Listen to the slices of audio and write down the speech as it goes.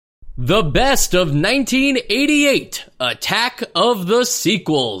The Best of 1988, Attack of the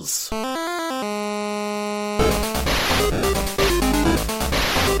Sequels.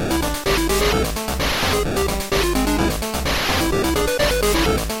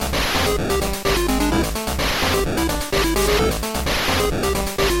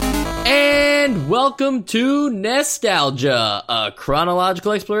 And welcome to Nostalgia, a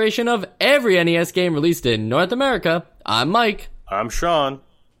chronological exploration of every NES game released in North America. I'm Mike. I'm Sean.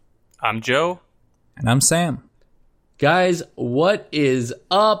 I'm Joe. And I'm Sam. Guys, what is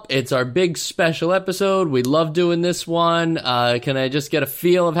up? It's our big special episode. We love doing this one. Can I just get a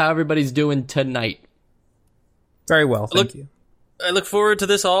feel of how everybody's doing tonight? Very well, thank you. I look forward to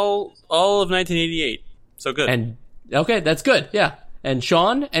this all of 1988. So good. And okay, that's good. Yeah. And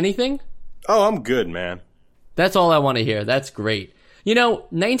Sean, anything? Oh, I'm good, man. That's all I want to hear. That's great. You know,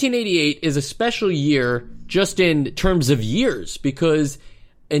 1988 is a special year just in terms of years, because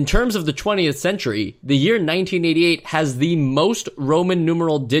in terms of the 20th century, the year 1988 has the most Roman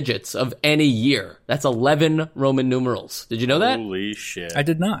numeral digits of any year. That's 11 Roman numerals. Did you know that? Holy shit. I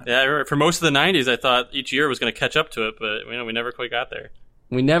did not. Yeah, for most of the 90s, I thought each year was going to catch up to it, but we never quite got there.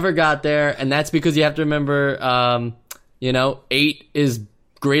 We never got there, and that's because you have to remember, 8 is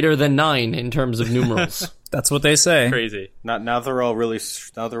greater than 9 in terms of numerals. That's what they say. Crazy. Now they're all really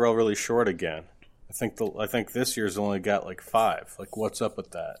short again. I think this year's only got like 5. Like, what's up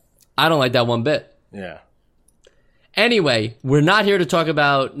with that? I don't like that one bit. Yeah. Anyway, we're not here to talk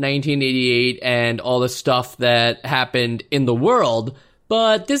about 1988 and all the stuff that happened in the world,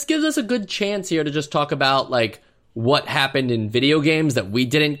 but this gives us a good chance here to just talk about like what happened in video games that we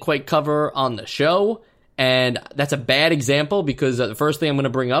didn't quite cover on the show. And that's a bad example because the first thing I'm going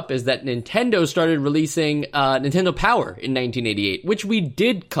to bring up is that Nintendo started releasing Nintendo Power in 1988, which we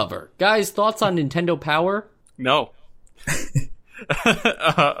did cover. Guys, thoughts on Nintendo Power? No.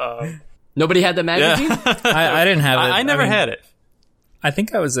 Nobody had the magazine? Yeah. I didn't have it. I never had it. I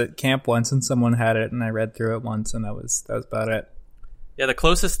think I was at camp once and someone had it and I read through it once and that was about it. Yeah, the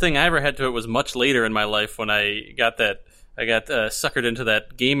closest thing I ever had to it was much later in my life when I got suckered into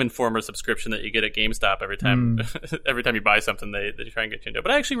that Game Informer subscription that you get at GameStop every time. Every time you buy something, they try and get you into it.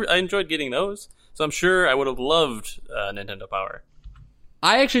 But I enjoyed getting those, so I'm sure I would have loved Nintendo Power.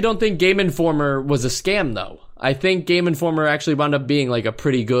 I actually don't think Game Informer was a scam, though. I think Game Informer actually wound up being like a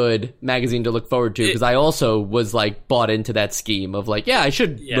pretty good magazine to look forward to, because I also was like bought into that scheme of like, I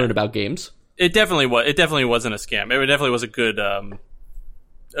should learn about games. It definitely was. It definitely wasn't a scam. It definitely was a good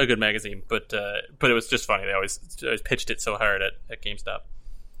magazine, but it was just funny. They always pitched it so hard at GameStop.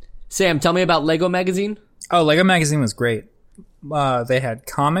 Sam, tell me about Lego Magazine. Oh, Lego Magazine was great. They had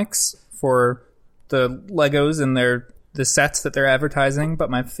comics for the Legos and the sets that they're advertising, but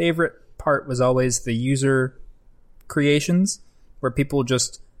my favorite part was always the user creations, where people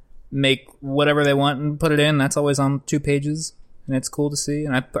just make whatever they want and put it in. That's always on 2 pages, and it's cool to see.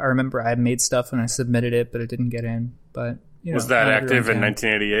 And I remember I made stuff and I submitted it, but it didn't get in. But was that active in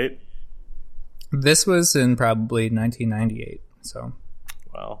 1988? This was in probably 1998. So,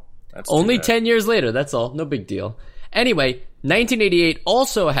 well, that's only 10 years later. That's all. No big deal. Anyway, 1988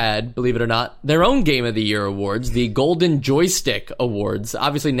 also had, believe it or not, their own Game of the Year awards, the Golden Joystick Awards.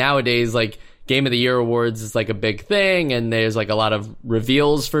 Obviously, nowadays, like Game of the Year awards is like a big thing, and there's like a lot of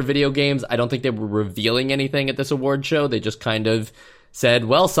reveals for video games. I don't think they were revealing anything at this award show. They just kind of said,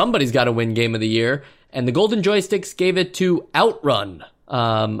 well, somebody's got to win Game of the Year. And the Golden Joysticks gave it to Outrun,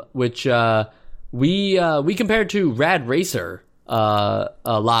 which we compared to Rad Racer a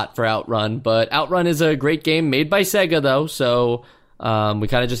lot for Outrun. But Outrun is a great game made by Sega, though, so we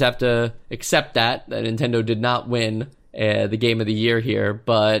kind of just have to accept that Nintendo did not win the Game of the Year here.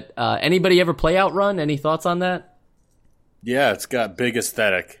 But anybody ever play Outrun? Any thoughts on that? Yeah, it's got big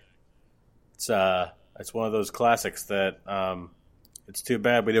aesthetic. It's one of those classics that it's too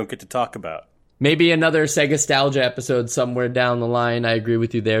bad we don't get to talk about. Maybe another Sega-stalgia episode somewhere down the line. I agree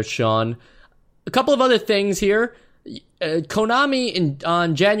with you there, Sean. A couple of other things here. Konami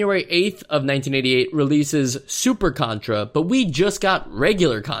on January 8th of 1988 releases Super Contra, but we just got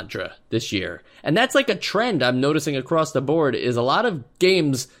regular Contra this year. And that's like a trend I'm noticing across the board, is a lot of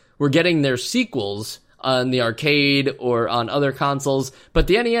games were getting their sequels on the arcade or on other consoles, but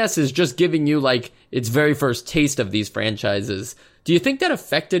the NES is just giving you like its very first taste of these franchises. Do you think that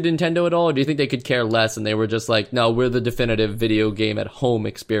affected Nintendo at all, or do you think they could care less and they were just like, no, we're the definitive video game at home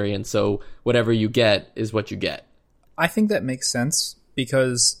experience, so whatever you get is what you get? I think that makes sense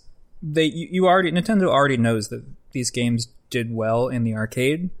because Nintendo already knows that these games did well in the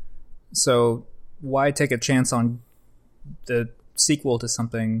arcade, so why take a chance on the sequel to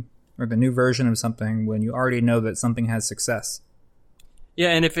something or the new version of something when you already know that something has success? Yeah,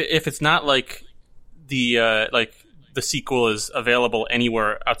 and if it's not like the sequel is available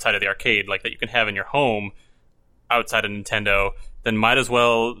anywhere outside of the arcade, like that you can have in your home outside of Nintendo, then might as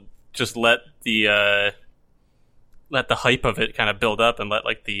well just let the hype of it kind of build up and let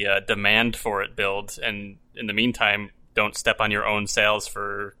like the demand for it build, and in the meantime, don't step on your own sales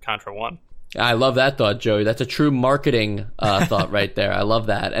for Contra 1. I love that thought, Joey. That's a true marketing thought right there. I love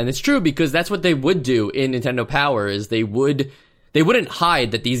that. And it's true because that's what they would do in Nintendo Power is they wouldn't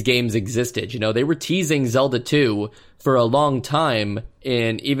hide that these games existed. You know, they were teasing Zelda 2 for a long time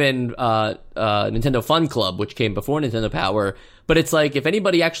in even Nintendo Fun Club, which came before Nintendo Power. But it's like if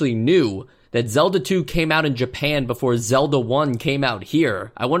anybody actually knew that Zelda 2 came out in Japan before Zelda 1 came out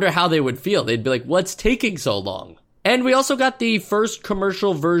here, I wonder how they would feel. They'd be like, what's taking so long? And we also got the first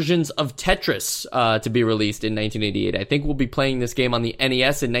commercial versions of Tetris to be released in 1988. I think we'll be playing this game on the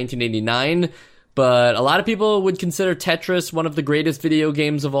NES in 1989, but a lot of people would consider Tetris one of the greatest video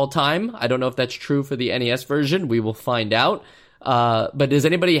games of all time. I don't know if that's true for the NES version. We will find out. But does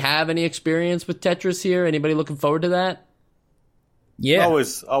anybody have any experience with Tetris here? Anybody looking forward to that? Yeah.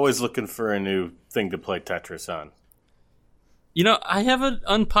 Always looking for a new thing to play Tetris on. You know, I have an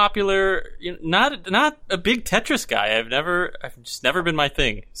unpopular, not a big Tetris guy. I've just never been my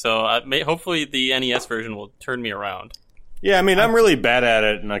thing. So hopefully the NES version will turn me around. Yeah, I mean, I'm really bad at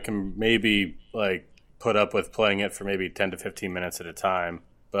it, and I can maybe like put up with playing it for maybe 10 to 15 minutes at a time.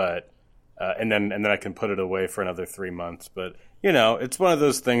 But and then I can put it away for another 3 months. But you know, it's one of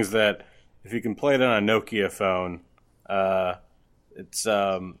those things that if you can play it on a Nokia phone, it's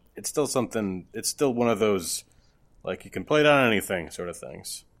still something. It's still one of those. Like, you can play it on anything sort of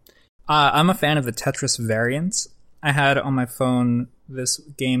things. I'm a fan of the Tetris variants. I had on my phone this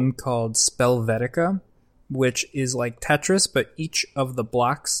game called Spellvetica, which is like Tetris, but each of the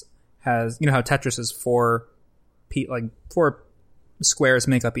blocks has... You know how Tetris is four squares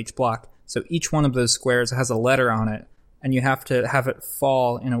make up each block. So each one of those squares has a letter on it, and you have to have it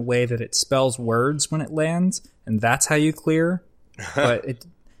fall in a way that it spells words when it lands, and that's how you clear. But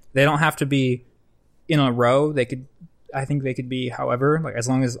they don't have to be in a row. I think they could be however, like as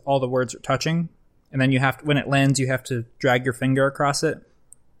long as all the words are touching, and then when it lands, you have to drag your finger across it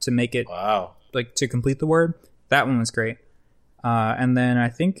to make it like to complete the word. That one was great. And then I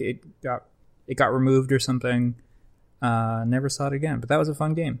think it got removed or something. Never saw it again, but that was a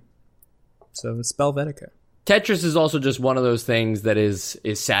fun game. So Spellvetica. Tetris is also just one of those things that is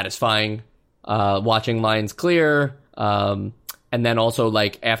satisfying. Watching lines clear. And then also,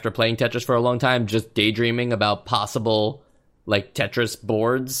 like, after playing Tetris for a long time, just daydreaming about possible, like, Tetris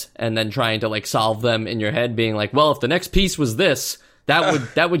boards and then trying to, like, solve them in your head, being like, well, if the next piece was this,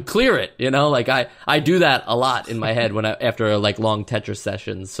 that would clear it, you know? Like, I do that a lot in my head after, like, long Tetris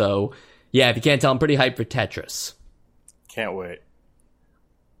sessions. So, yeah, if you can't tell, I'm pretty hyped for Tetris. Can't wait.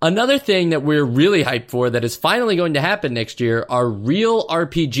 Another thing that we're really hyped for that is finally going to happen next year are real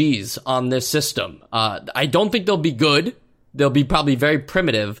RPGs on this system. I don't think they'll be good. They'll be probably very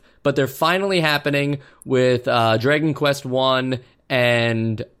primitive, but they're finally happening with Dragon Quest 1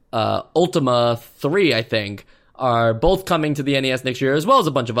 and Ultima 3, I think, are both coming to the NES next year, as well as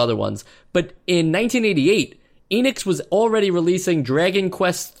a bunch of other ones. But in 1988, Enix was already releasing Dragon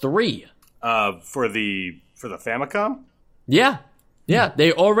Quest 3. For the Famicom? Yeah. Yeah,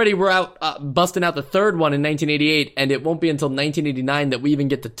 they already were out busting out the third one in 1988, and it won't be until 1989 that we even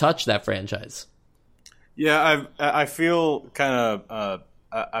get to touch that franchise. Yeah, I feel kind of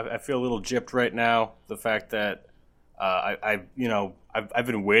I feel a little gypped right now. The fact that I've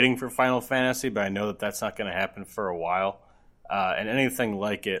been waiting for Final Fantasy, but I know that that's not going to happen for a while. And anything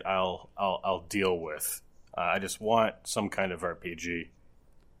like it, I'll deal with. I just want some kind of RPG.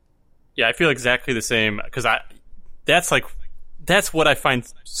 Yeah, I feel exactly the same because that's what I find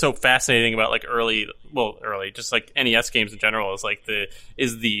so fascinating about like early, just like NES games in general is like the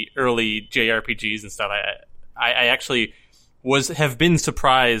early JRPGs and stuff. I actually have been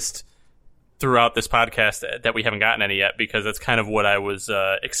surprised throughout this podcast that we haven't gotten any yet because that's kind of what I was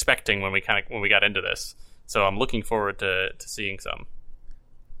expecting when we got into this. So I'm looking forward to seeing some.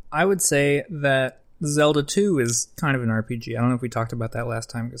 I would say that Zelda 2 is kind of an RPG. I don't know if we talked about that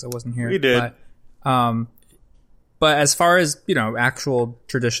last time because I wasn't here. We did. But as far as, actual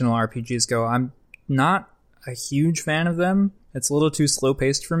traditional RPGs go, I'm not a huge fan of them. It's a little too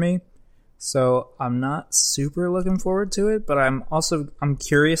slow-paced for me. So I'm not super looking forward to it, but I'm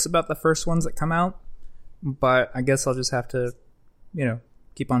curious about the first ones that come out. But I guess I'll just have to,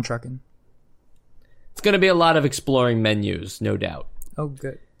 keep on trucking. It's going to be a lot of exploring menus, no doubt. Oh,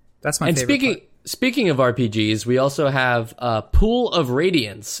 good. That's my favorite part. speaking of RPGs, we also have Pool of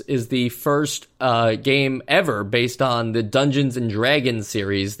Radiance is the first game ever based on the Dungeons and Dragons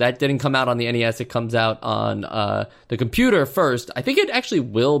series. That didn't come out on the NES. It comes out on the computer first. I think it actually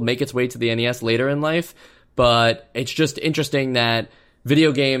will make its way to the NES later in life, but it's just interesting that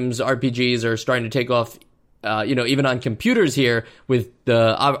video games, RPGs are starting to take off, even on computers here, with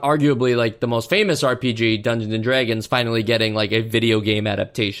the arguably like the most famous RPG, Dungeons and Dragons, finally getting like a video game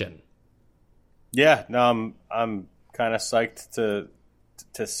adaptation. Yeah, no, I'm kind of psyched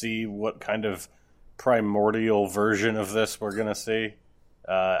to see what kind of primordial version of this we're gonna see.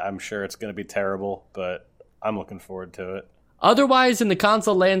 I'm sure it's gonna be terrible, but I'm looking forward to it. Otherwise, in the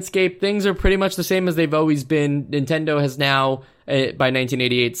console landscape, things are pretty much the same as they've always been. Nintendo has now, by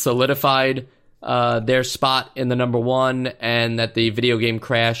 1988, solidified their spot in the number one, and that the video game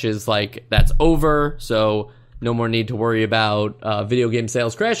crash is like, that's over. So no more need to worry about video game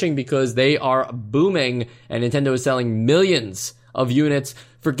sales crashing, because they are booming, and Nintendo is selling millions of units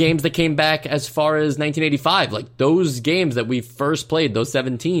for games that came back as far as 1985. Like, those games that we first played, those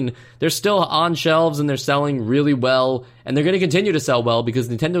 17, they're still on shelves and they're selling really well, and they're going to continue to sell well because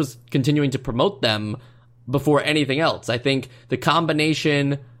Nintendo's continuing to promote them before anything else. I think the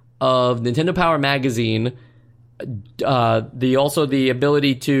combination of Nintendo Power Magazine, the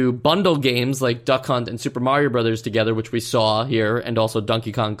ability to bundle games like Duck Hunt and Super Mario Brothers together, which we saw here, and also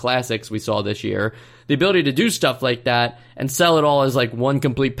Donkey Kong Classics we saw this year. The ability to do stuff like that and sell it all as like one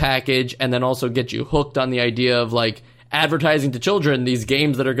complete package, and then also get you hooked on the idea of like advertising to children these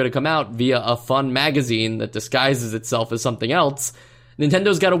games that are going to come out via a fun magazine that disguises itself as something else.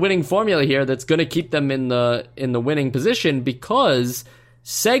 Nintendo's got a winning formula here that's going to keep them in the winning position, because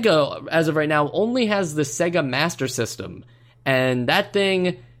Sega, as of right now, only has the Sega Master System, and that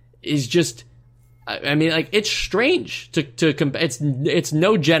thing is just, I mean, like, it's strange to it's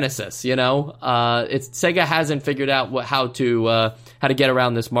no Genesis, you know. Sega hasn't figured out how to get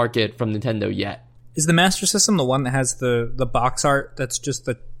around this market from Nintendo yet. Is the Master System the one that has the box art that's just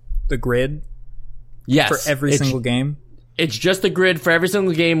the grid? Yes, for every single game. It's just the grid for every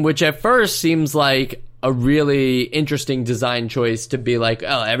single game, which at first seems like a really interesting design choice, to be like,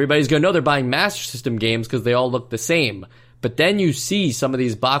 oh, everybody's going to know they're buying Master System games because they all look the same. But then you see some of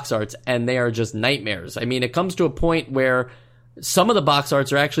these box arts, and they are just nightmares. I mean, it comes to a point where some of the box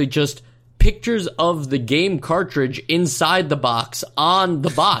arts are actually just pictures of the game cartridge inside the box on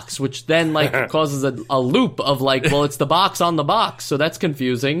the box, which then like causes a loop of like, well, it's the box on the box. So that's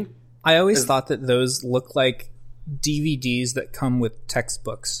confusing. I always thought that those look like DVDs that come with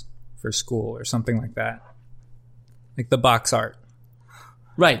textbooks for school or something like that, like the box art.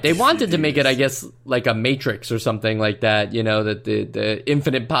 Right, they wanted to make it, I guess, like a Matrix or something like that, you know, that the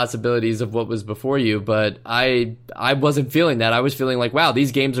infinite possibilities of what was before you, but I wasn't feeling that. I was feeling like, wow,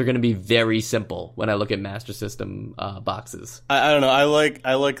 these games are going to be very simple when I look at Master System boxes. I don't know, I like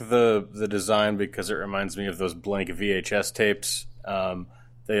the design because it reminds me of those blank VHS tapes.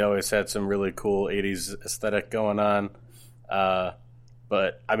 They always had some really cool 80s aesthetic going on.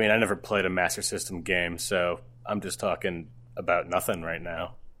 But, I mean, I never played a Master System game, so I'm just talking about nothing right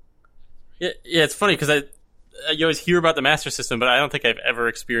now. Yeah, it's funny because you always hear about the Master System, but I don't think I've ever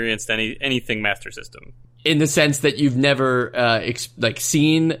experienced anything Master System. In the sense that you've never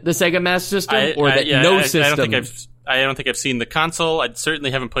seen the Sega Master System, system. I don't think I've seen the console. I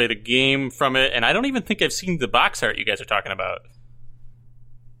certainly haven't played a game from it, and I don't even think I've seen the box art you guys are talking about.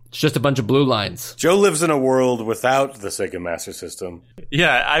 It's just a bunch of blue lines. Joe lives in a world without the Sega Master System.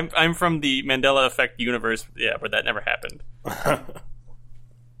 Yeah, I'm from the Mandela Effect universe, where that never happened.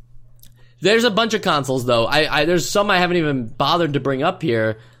 There's a bunch of consoles, though. There's some I haven't even bothered to bring up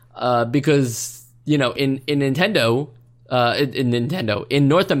here, because, you know, in Nintendo, in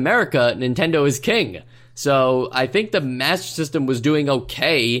North America, Nintendo is king. So I think the Master System was doing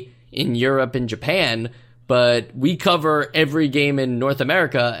okay in Europe and Japan, but we cover every game in North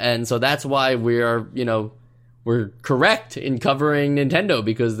America, and so that's why we're correct in covering Nintendo,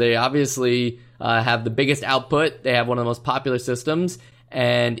 because they obviously have the biggest output. They have one of the most popular systems,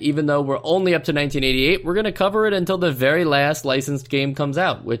 and even though we're only up to 1988, we're going to cover it until the very last licensed game comes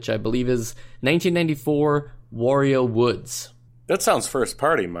out, which I believe is 1994 Wario Woods. That sounds first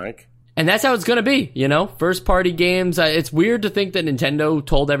party, Mike. And that's how it's going to be, you know, first party games. It's weird to think that Nintendo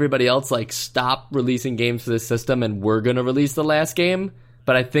told everybody else, like, stop releasing games for this system and we're going to release the last game.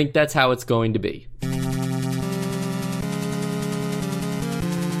 But I think that's how it's going to be.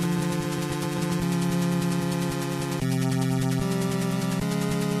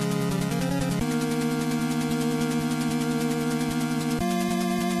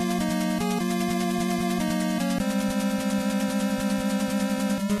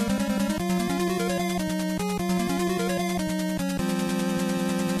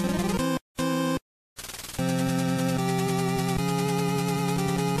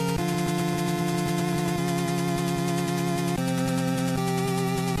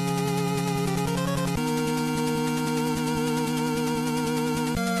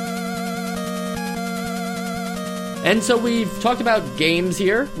 And so we've talked about games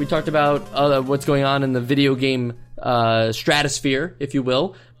here. We talked about what's going on in the video game stratosphere, if you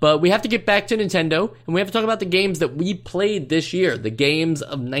will. But we have to get back to Nintendo, and we have to talk about the games that we played this year, the games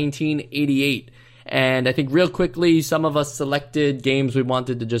of 1988. And I think real quickly, some of us selected games we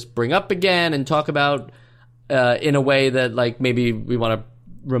wanted to just bring up again and talk about in a way that, like, maybe we want to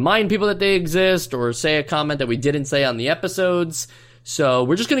remind people that they exist or say a comment that we didn't say on the episodes. So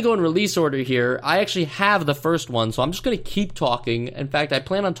we're just going to go in release order here. I actually have the first one, so I'm just going to keep talking. In fact, I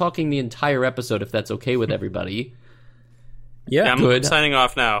plan on talking the entire episode, if that's okay with everybody. Yeah, I'm good. Signing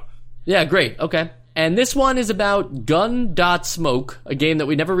off now. Yeah, great. Okay. And this one is about Gun.Smoke, a game that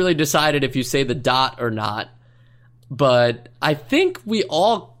we never really decided if you say the dot or not. But I think we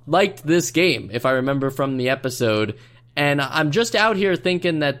all liked this game, if I remember from the episode. And I'm just out here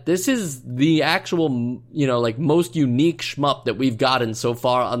thinking that this is the actual, like, most unique shmup that we've gotten so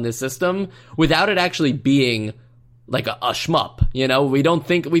far on this system without it actually being like a shmup.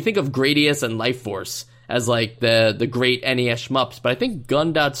 We think of Gradius and Life Force as like the great NES shmups, but I think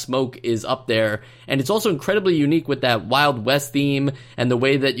Gun.Smoke is up there, and it's also incredibly unique with that Wild West theme and the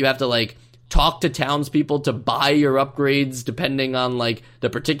way that you have to like talk to townspeople to buy your upgrades depending on like the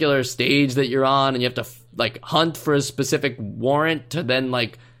particular stage that you're on, and you have to like hunt for a specific warrant to then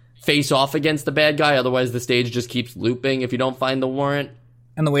like face off against the bad guy, otherwise the stage just keeps looping if you don't find the warrant.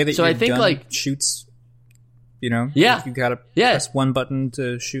 And the way that I think gun like shoots, yeah, like you gotta press one button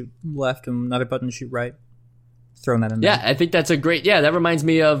to shoot left and another button to shoot right. Throwing that in there. Yeah, I think that's a great... Yeah, that reminds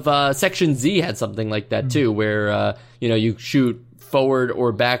me of Section Z had something like that, too, where, you shoot forward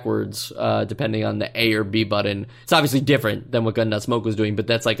or backwards, depending on the A or B button. It's obviously different than what Gun.Smoke was doing, but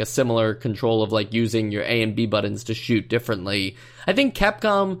that's like a similar control of, like, using your A and B buttons to shoot differently. I think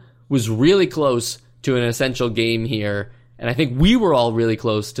Capcom was really close to an essential game here, and I think we were all really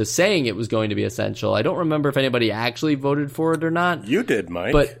close to saying it was going to be essential. I don't remember if anybody actually voted for it or not. You did,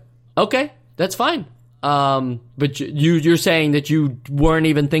 Mike. But, okay, that's fine. But you're saying that you weren't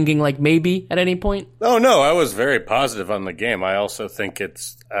even thinking like maybe at any point? Oh, no, I was very positive on the game. I also think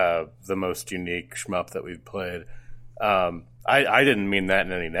it's the most unique shmup that we've played. I didn't mean that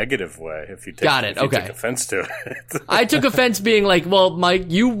in any negative way. If you take, took offense to it. I took offense being like, well, Mike,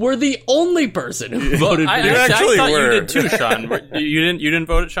 you were the only person who voted for it. I thought you did too, Sean. You didn't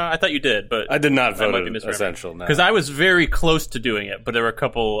vote it, Sean? I thought you did, but I did not vote it essential. Because I was very close to doing it, but there were a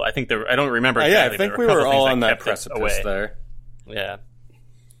couple. I don't remember. Exactly, I think we were all on that precipice there. Yeah.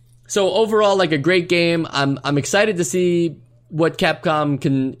 So overall, like a great game. I'm excited to see what Capcom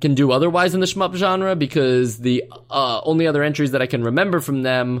can do otherwise in the shmup genre, because the only other entries that I can remember from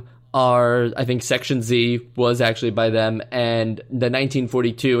them are, I think Section Z was actually by them, and the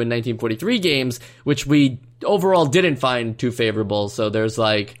 1942 and 1943 games, which we overall didn't find too favorable. So there's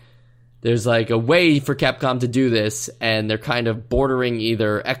like a way for Capcom to do this, and they're kind of bordering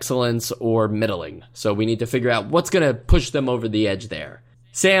either excellence or middling. So we need to figure out what's going to push them over the edge there.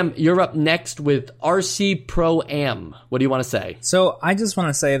 Sam, you're up next with RC Pro-Am. What do you want to say? So I just want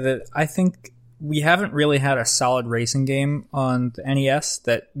to say that I think we haven't really had a solid racing game on the NES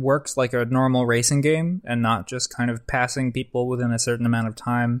that works like a normal racing game and not just kind of passing people within a certain amount of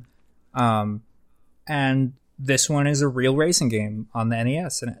time. And this one is a real racing game on the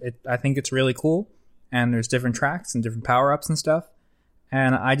NES, and I think it's really cool. And there's different tracks and different power-ups and stuff.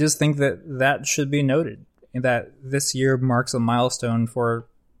 And I just think that should be noted, that this year marks a milestone for,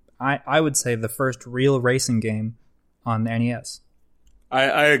 I would say, the first real racing game on the NES.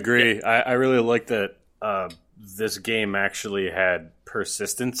 I agree. Yeah. I really like that this game actually had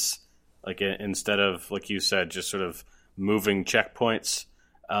persistence, like instead of, like you said, just sort of moving checkpoints,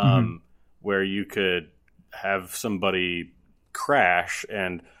 where you could have somebody crash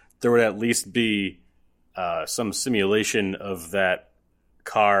and there would at least be some simulation of that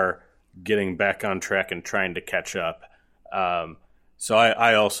car getting back on track and trying to catch up. So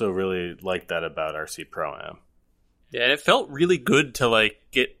I also really like that about RC Pro-Am. Yeah, and it felt really good to like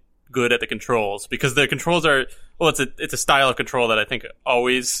get good at the controls, because the controls are, well, it's a style of control that I think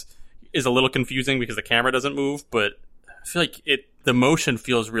always is a little confusing because the camera doesn't move, but I feel like the motion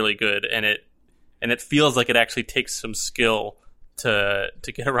feels really good, and it feels like it actually takes some skill to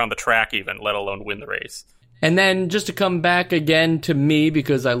get around the track even, let alone win the race. And then just to come back again to me,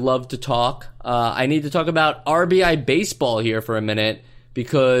 because I love to talk, I need to talk about RBI Baseball here for a minute,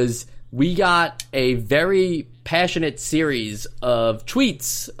 because we got a very passionate series of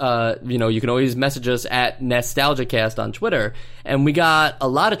tweets. You can always message us at NostalgiaCast on Twitter, and we got a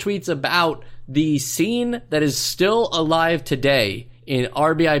lot of tweets about the scene that is still alive today in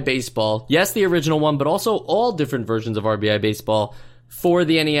RBI Baseball. Yes, the original one, but also all different versions of RBI Baseball for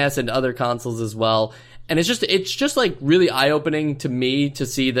the NES and other consoles as well. And it's just like really eye-opening to me to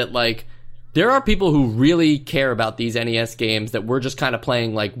see that like there are people who really care about these NES games that we're just kind of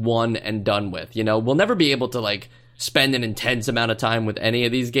playing like one and done with. You know, we'll never be able to like spend an intense amount of time with any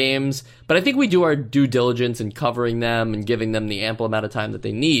of these games, but I think we do our due diligence in covering them and giving them the ample amount of time that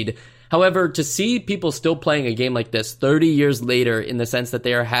they need. However, to see people still playing a game like this 30 years later, in the sense that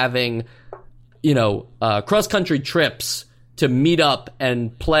they are having, you know, cross-country trips to meet up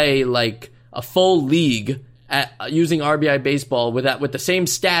and play like a full league using RBI baseball with the same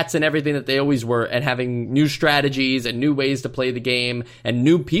stats and everything that they always were, and having new strategies and new ways to play the game and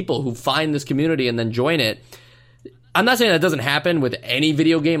new people who find this community and then join it. I'm not saying that doesn't happen with any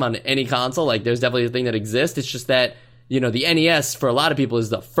video game on any console. Like, there's definitely a thing that exists. It's just that, you know, the NES for a lot of people is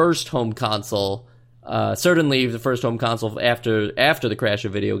the first home console. Certainly the first home console after the crash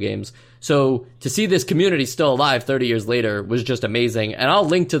of video games. So to see this community still alive 30 years later was just amazing. And I'll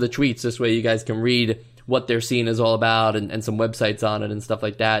link to the tweets, this way you guys can read what their scene is all about and some websites on it and stuff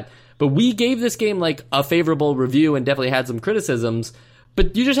like that. But we gave this game like a favorable review and definitely had some criticisms.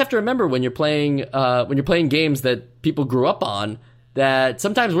 But you just have to remember when you're playing games that people grew up on, that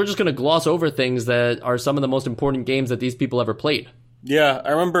sometimes we're just going to gloss over things that are some of the most important games that these people ever played. Yeah,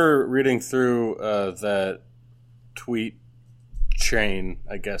 I remember reading through that tweet chain,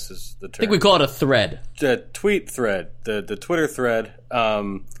 I guess is the term. I think we call it a thread. The tweet thread, the Twitter thread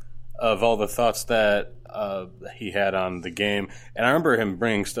of all the thoughts that he had on the game. And I remember him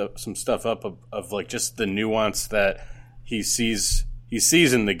bringing some stuff up of like just the nuance that he sees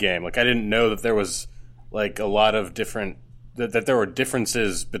in the game. Like, I didn't know that there was like a lot of different that there were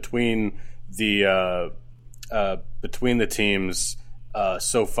differences between the teams.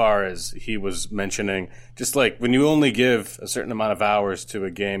 So far as he was mentioning, just like when you only give a certain amount of hours to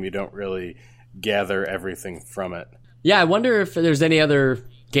a game, you don't really gather everything from it. Yeah, I wonder if there's any other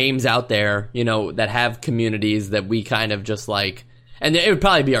games out there, you know, that have communities that we kind of just like, and it would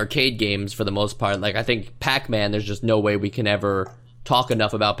probably be arcade games for the most part. Like, I think Pac-Man, there's just no way we can ever talk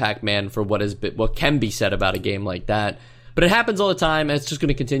enough about Pac-Man for what can be said about a game like that. But it happens all the time, and it's just going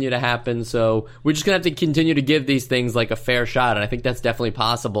to continue to happen, so we're just going to have to continue to give these things like a fair shot, and I think that's definitely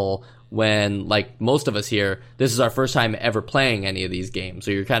possible when, like most of us here, this is our first time ever playing any of these games,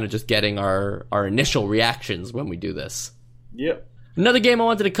 so you're kind of just getting our initial reactions when we do this. Yep. Another game I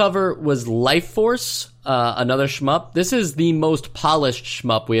wanted to cover was Life Force, another shmup. This is the most polished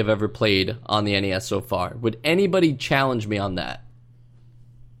shmup we have ever played on the NES so far. Would anybody challenge me on that?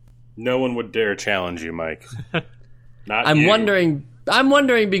 No one would dare challenge you, Mike. I'm wondering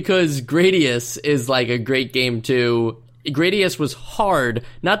because Gradius is like a great game too. Gradius was hard.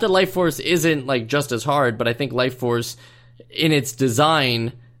 Not that Life Force isn't like just as hard, but I think Life Force in its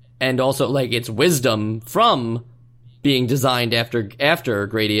design and also like its wisdom from being designed after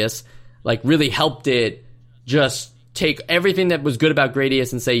Gradius, like really helped it just take everything that was good about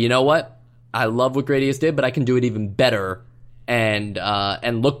Gradius and say, you know what? I love what Gradius did, but I can do it even better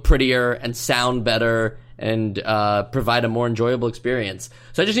and look prettier and sound better and provide a more enjoyable experience.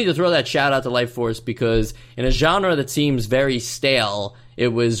 So I just need to throw that shout out to Life Force, because in a genre that seems very stale, it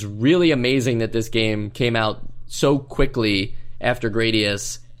was really amazing that this game came out so quickly after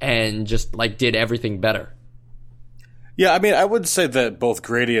Gradius and just like did everything better. Yeah, I mean, I would say that both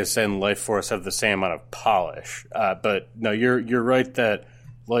Gradius and Life Force have the same amount of polish, but no, you're right that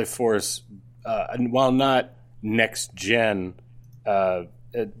Life Force, while not next gen,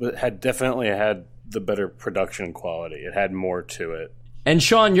 it had definitely had the better production quality. It had more to it. And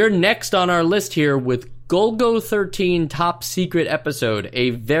Sean, you're next on our list here with Golgo 13 Top Secret Episode,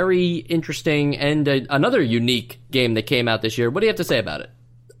 a very interesting and another unique game that came out this year. What do you have to say about it?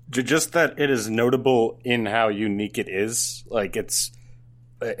 Just that it is notable in how unique it is. Like, it's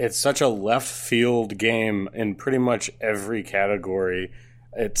such a left field game in pretty much every category.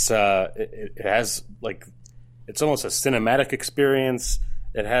 It has like, it's almost a cinematic experience.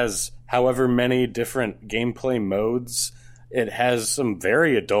 It has however many different gameplay modes. It has some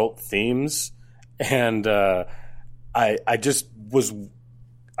very adult themes, and I just was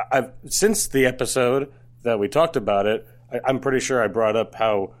since the episode that we talked about it, I'm pretty sure I brought up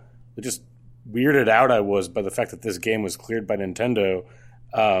how just weirded out I was by the fact that this game was cleared by Nintendo,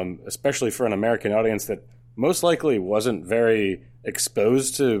 especially for an American audience that most likely wasn't very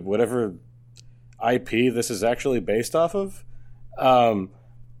exposed to whatever IP this is actually based off of.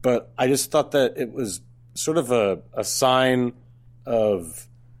 But I just thought that it was sort of a sign of,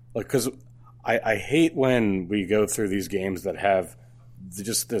 like, because I hate when we go through these games that have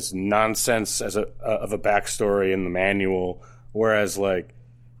just this nonsense of a backstory in the manual, whereas like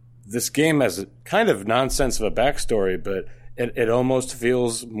this game has kind of nonsense of a backstory, but it almost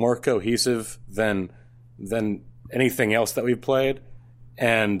feels more cohesive than than anything else that we've played,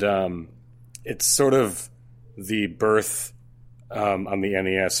 and it's sort of the birth on the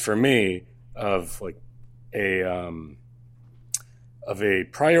NES for me of like a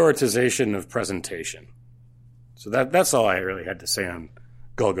prioritization of presentation. So that's all I really had to say on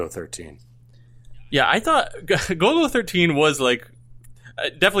Golgo 13. Yeah, I thought Golgo 13 was like,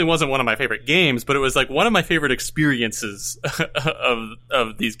 it definitely wasn't one of my favorite games, but it was like one of my favorite experiences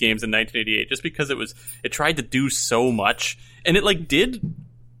of these games in 1988, just because it tried to do so much, and it like did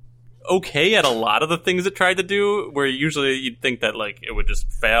okay at a lot of the things it tried to do, where usually you'd think that like it would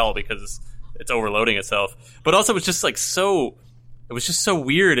just fail because it's overloading itself. But also it was just so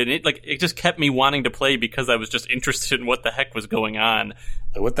weird, and it just kept me wanting to play because I was just interested in what the heck was going on.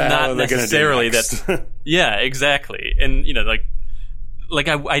 What the hell are they going to do next? Yeah, exactly. And like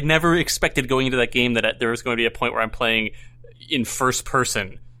I never expected going into that game that there was going to be a point where I'm playing in first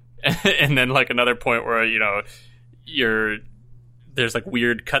person, and then like another point where there's like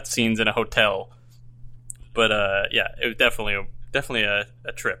weird cutscenes in a hotel. But yeah, it was definitely a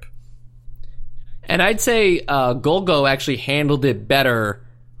trip. And I'd say Golgo actually handled it better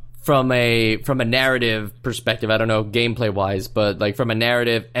from a narrative perspective. I don't know gameplay wise, but like from a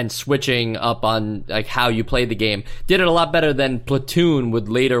narrative and switching up on like how you play the game, did it a lot better than Platoon would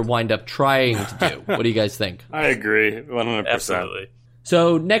later wind up trying to do. What do you guys think? I agree 100%. Absolutely.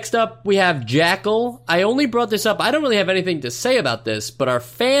 So next up we have Jackal. I only brought this up. I don't really have anything to say about this, but our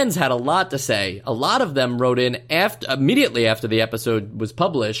fans had a lot to say. A lot of them wrote in immediately after the episode was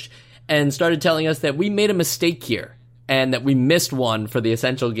published and started telling us that we made a mistake here, and that we missed one for the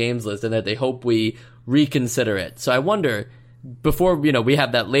Essential Games list, and that they hope we reconsider it. So I wonder, before, we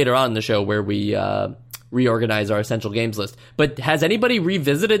have that later on in the show where we reorganize our Essential Games list, but has anybody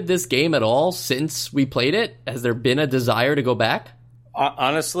revisited this game at all since we played it? Has there been a desire to go back?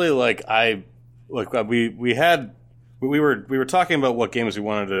 Honestly, we were talking about what games we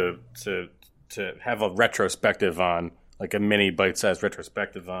wanted to have a retrospective on, like a mini bite-sized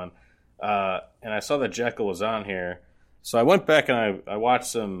retrospective on, and I saw that Jekyll was on here, so I went back and I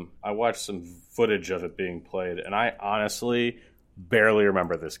watched some footage of it being played, and I honestly barely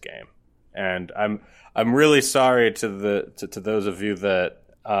remember this game, and I'm really sorry to those of you that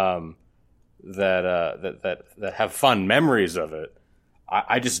have fond memories of it.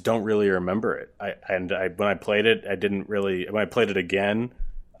 I just don't really remember it. When I played it, when I played it again,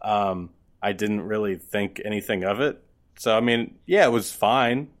 I didn't really think anything of it. So, I mean, yeah, it was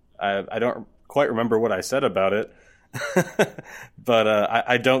fine. I don't quite remember what I said about it, but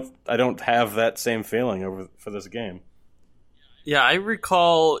I don't have that same feeling for this game. Yeah, I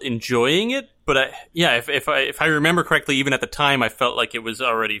recall enjoying it, but if I remember correctly, even at the time, I felt like it was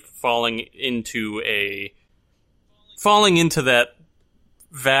already falling into that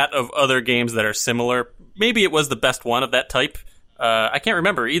vat of other games that are similar. Maybe it was the best one of that type. I can't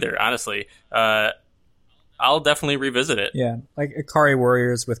remember either, honestly. I'll definitely revisit it. Yeah, like Ikari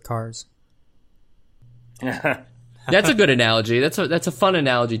Warriors with cars. That's a good analogy. That's a fun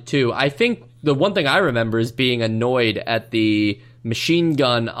analogy too. I think the one thing I remember is being annoyed at the machine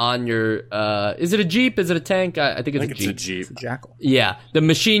gun on your. Is it a Jeep? Is it a tank? I think it's a Jeep. It's a Jeep. It's a Jackal. Yeah, the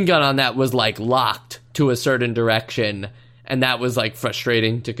machine gun on that was like locked to a certain direction, and that was like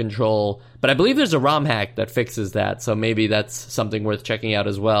frustrating to control. But I believe there's a ROM hack that fixes that, so maybe that's something worth checking out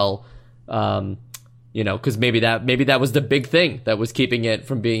as well. Because maybe that was the big thing that was keeping it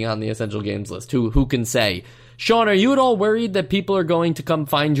from being on the Essential Games list. Who can say? Sean, are you at all worried that people are going to come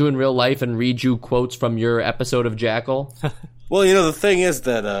find you in real life and read you quotes from your episode of Jackal? Well, the thing is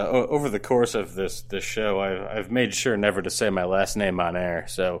that over the course of this show, I've made sure never to say my last name on air,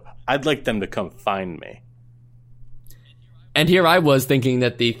 so I'd like them to come find me. And here I was thinking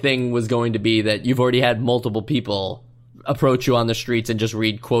that the thing was going to be that you've already had multiple people approach you on the streets and just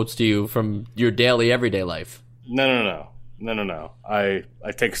read quotes to you from your daily, everyday life. No. I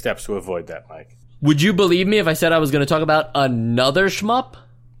take steps to avoid that, Mike. Would you believe me if I said I was going to talk about another shmup?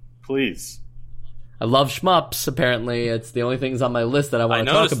 Please. I love shmups, apparently. It's the only things on my list that I want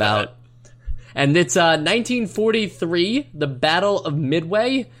to talk about. That. And it's 1943, the Battle of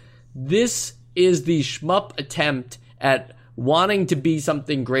Midway. This is the shmup attempt at wanting to be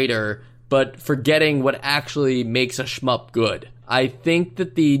something greater, but forgetting what actually makes a shmup good. I think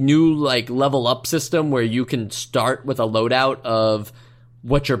that the new level up system where you can start with a loadout of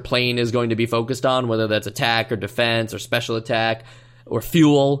what your plane is going to be focused on, whether that's attack or defense or special attack or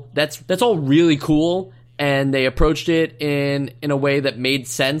fuel, that's all really cool, and they approached it in a way that made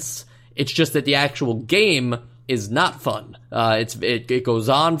sense. It's just that the actual game is not fun. It goes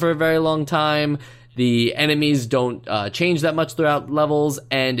on for a very long time. The enemies don't change that much throughout levels,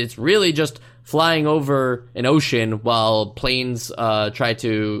 and it's really just flying over an ocean while planes try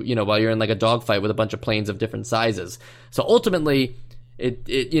to, while you're in like a dogfight with a bunch of planes of different sizes. So ultimately,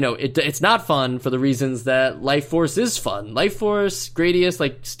 it's not fun for the reasons that Life Force is fun. Life Force, Gradius,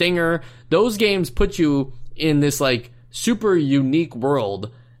 like Stinger, those games put you in this like super unique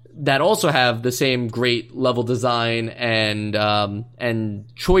world that also have the same great level design and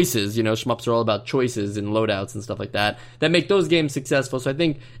choices. Shmups are all about choices and loadouts and stuff like that make those games successful. So I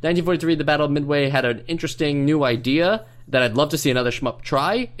think 1943, the Battle of Midway, had an interesting new idea that I'd love to see another shmup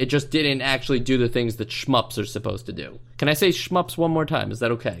try. It just didn't actually do the things that shmups are supposed to do. Can I say shmups one more time? Is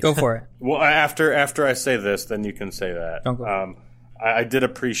that okay? Go for it. Well, after I say this, then you can say that. Don't go. I did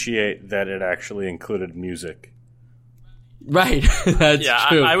appreciate that it actually included music. Right. That's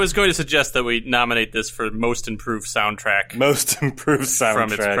true. I was going to suggest that we nominate this for Most Improved Soundtrack. Most Improved Soundtrack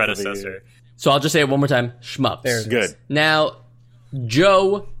from its predecessor. So I'll just say it one more time. Shmups. There it is. Good. Now,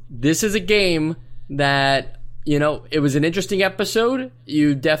 Joe, this is a game that, it was an interesting episode.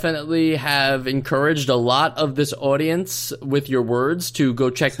 You definitely have encouraged a lot of this audience with your words to go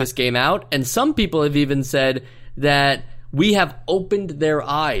check this game out. And some people have even said that we have opened their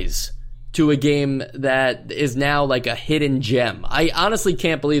eyes to a game that is now like a hidden gem. I honestly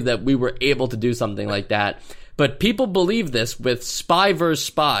can't believe that we were able to do something like that. But people believe this with Spy vs.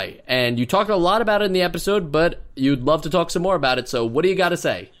 Spy. And you talked a lot about it in the episode, but you'd love to talk some more about it. So what do you got to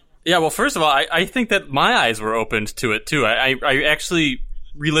say? Yeah, well, first of all, I think that my eyes were opened to it, too. I actually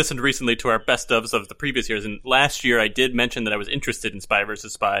re-listened recently to our best ofs of the previous years. And last year I did mention that I was interested in Spy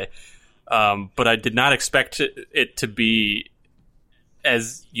vs. Spy. But I did not expect it to be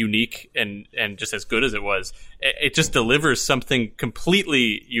as unique and just as good as it was. It just delivers something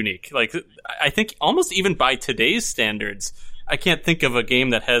completely unique. Like, I think almost even by today's standards, I can't think of a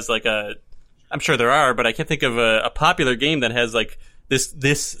game that has like I'm sure there are, but I can't think of a popular game that has like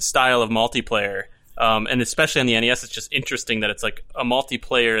this style of multiplayer. And especially on the NES, it's just interesting that it's like a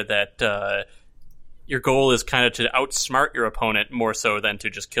multiplayer that your goal is kind of to outsmart your opponent more so than to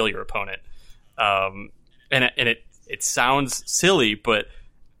just kill your opponent. And it sounds silly, but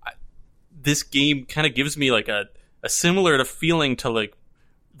this game kind of gives me like a similar feeling to like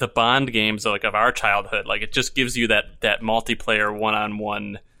the Bond games of our childhood. Like, it just gives you that multiplayer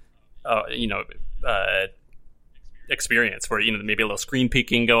one-on-one, experience where maybe a little screen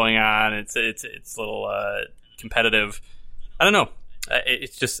peeking going on. It's a little competitive. I don't know.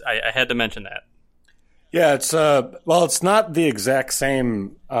 It's just I had to mention that. Yeah, it's not the exact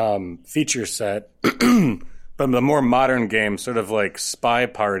same feature set. But the more modern game, sort of like Spy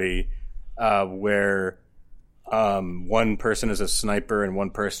Party, where one person is a sniper and one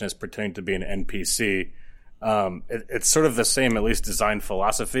person is pretending to be an NPC, it's sort of the same, at least design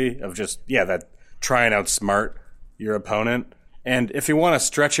philosophy of just, that try and outsmart your opponent. And if you want to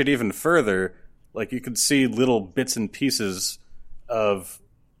stretch it even further, like, you could see little bits and pieces of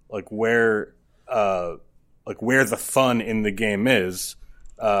where the fun in the game is,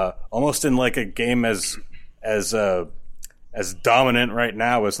 almost in like a game as dominant right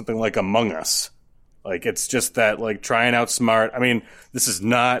now as something like Among Us. Like, it's just that, like, try and outsmart. I mean, this is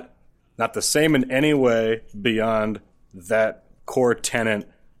not the same in any way beyond that core tenet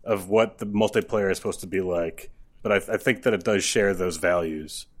of what the multiplayer is supposed to be like. But I think that it does share those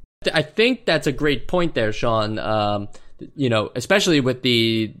values. I think that's a great point there, Sean. Especially with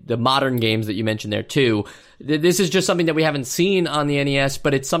the modern games that you mentioned there too. This is just something that we haven't seen on the NES,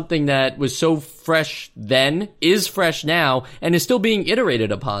 but it's something that was so fresh then, is fresh now, and is still being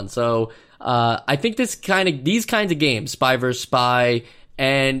iterated upon. So I think these kinds of games, Spy vs. Spy,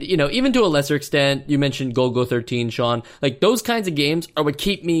 and even to a lesser extent, you mentioned Golgo 13, Sean. Like, those kinds of games are what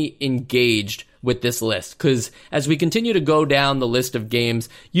keep me engaged with this list, because as we continue to go down the list of games,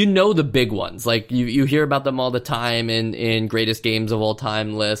 the big ones, like you hear about them all the time in greatest games of all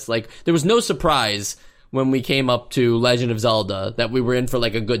time lists. Like, there was no surprise when we came up to Legend of Zelda that we were in for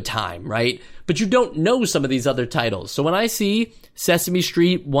like a good time, right? But you don't know some of these other titles. So when I see Sesame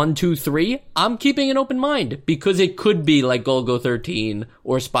Street 1, 2, 3, I'm keeping an open mind, because it could be like Golgo 13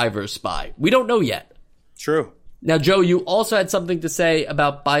 or Spy vs. Spy. We don't know yet. True. Now, Joe, you also had something to say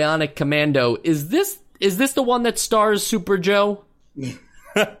about Bionic Commando. Is this the one that stars Super Joe?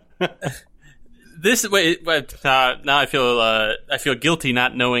 Now I feel guilty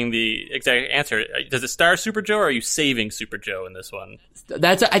not knowing the exact answer. Does it star Super Joe, or are you saving Super Joe in this one?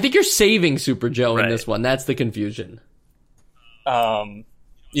 I think you're saving Super Joe in this one. That's the confusion. I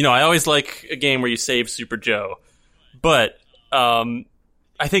always like a game where you save Super Joe, but I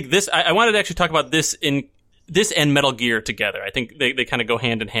think this. I wanted to actually talk about this and Metal Gear together. I think they kind of go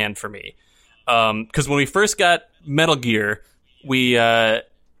hand in hand for me. Because when we first got Metal Gear, we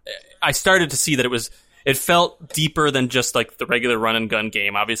I started to see that it felt deeper than just like the regular run and gun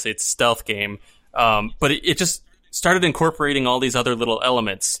game. Obviously, it's a stealth game, but it just started incorporating all these other little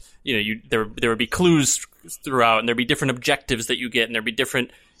elements. There would be clues throughout, and there'd be different objectives that you get, and there'd be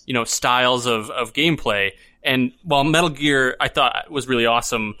different styles of gameplay. And while Metal Gear I thought was really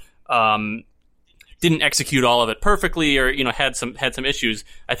awesome, didn't execute all of it perfectly, or had some issues.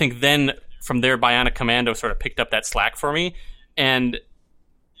 I think then from there, Bionic Commando sort of picked up that slack for me and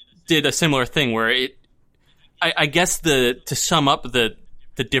did a similar thing where I guess to sum up the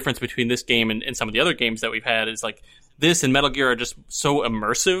difference between this game and some of the other games that we've had is like this and Metal Gear are just so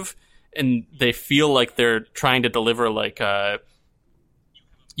immersive, and they feel like they're trying to deliver like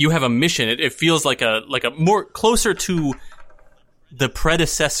you have a mission. It feels like a more closer to the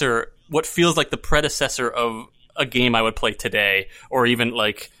predecessor, what feels like the predecessor of a game I would play today, or even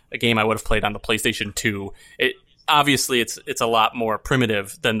like a game I would have played on the PlayStation 2. Obviously it's a lot more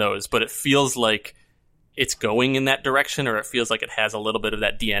primitive than those, but it feels like it's going in that direction, or it feels like it has a little bit of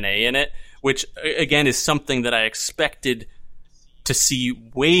that DNA in it, which again is something that I expected to see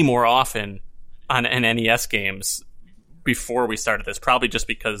way more often on NES games before we started this, probably just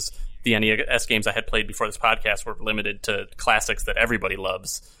because the NES games I had played before this podcast were limited to classics that everybody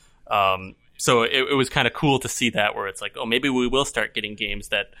loves. So it was kind of cool to see that, where it's like, oh, maybe we will start getting games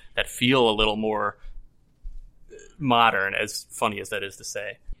that feel a little more modern, as funny as that is to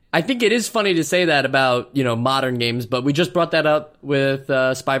say. I think it is funny to say that about, modern games, but we just brought that up with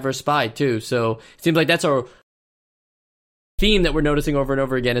Spy vs. Spy, too. So it seems like that's a theme that we're noticing over and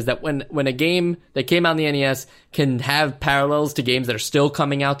over again, is that when a game that came out on the NES can have parallels to games that are still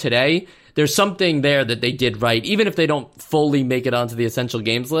coming out today, there's something there that they did right. Even if they don't fully make it onto the essential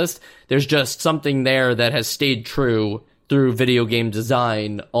games list, there's just something there that has stayed true through video game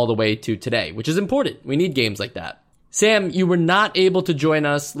design all the way to today, which is important. We need games like that. Sam, you were not able to join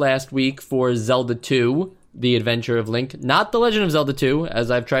us last week for Zelda 2, The Adventure of Link. Not The Legend of Zelda 2,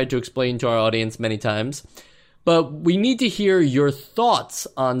 as I've tried to explain to our audience many times. But we need to hear your thoughts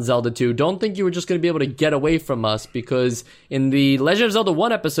on Zelda 2. Don't think you were just going to be able to get away from us, because in the Legend of Zelda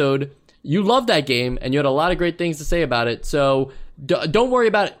 1 episode, you loved that game, and you had a lot of great things to say about it. So don't worry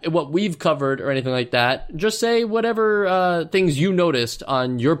about what we've covered or anything like that. Just say whatever things you noticed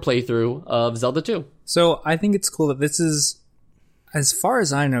on your playthrough of Zelda 2. So I think it's cool that this is, as far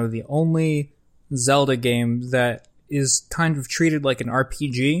as I know, the only Zelda game that is kind of treated like an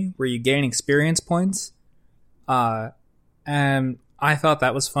RPG, where you gain experience points. And I thought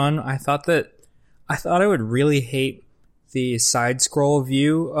that was fun. I thought I would really hate the side scroll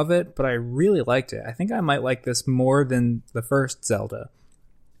view of it, but I really liked it. I think I might like this more than the first Zelda.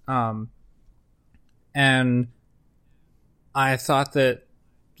 And I thought that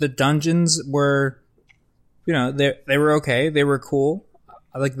the dungeons were, they were okay. They were cool.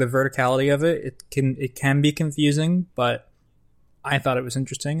 I like the verticality of it. It can be confusing, but I thought it was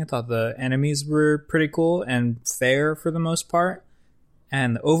interesting. I thought the enemies were pretty cool and fair for the most part.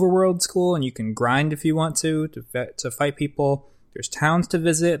 And the overworld's cool, and you can grind if you want to fight people. There's towns to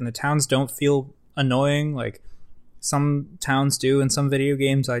visit, and the towns don't feel annoying like some towns do in some video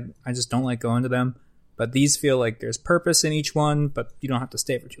games. I just don't like going to them. But these feel like there's purpose in each one, but you don't have to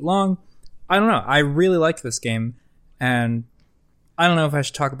stay for too long. I don't know. I really like this game, and I don't know if I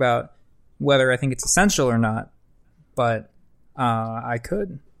should talk about whether I think it's essential or not, but I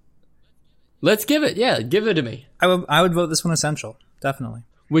could. Let's give it. Yeah, give it to me. I would vote this one essential. Definitely.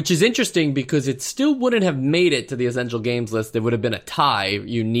 Which is interesting, because it still wouldn't have made it to the essential games list. There would have been a tie.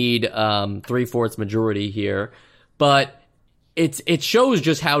 You need 3/4 majority here. But it shows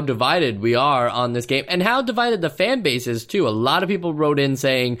just how divided we are on this game, and how divided the fan base is too. A lot of people wrote in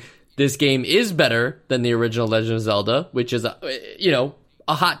saying this game is better than the original Legend of Zelda, which is,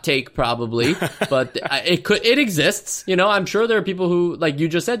 a hot take probably, but it exists. I'm sure there are people who, like you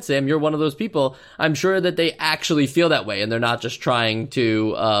just said, Sam, you're one of those people. I'm sure that they actually feel that way, and they're not just trying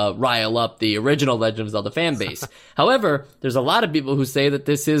to rile up the original Legend of Zelda fan base. However, there's a lot of people who say that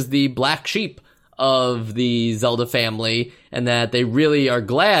this is the black sheep of the Zelda family, and that they really are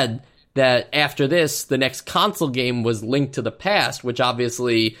glad that after this, the next console game was Link to the Past, which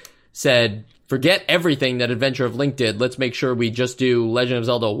obviously said, forget everything that Adventure of Link did. Let's make sure we just do Legend of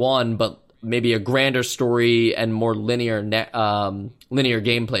Zelda 1, but maybe a grander story and more linear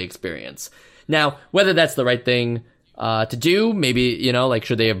gameplay experience. Now, whether that's the right thing to do, maybe,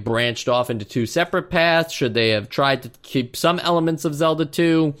 should they have branched off into two separate paths? Should they have tried to keep some elements of Zelda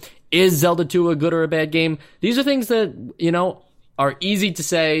 2? Is Zelda 2 a good or a bad game? These are things that, are easy to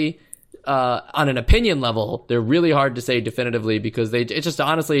say on an opinion level. They're really hard to say definitively, because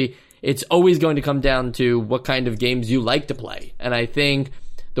it's always going to come down to what kind of games you like to play. And I think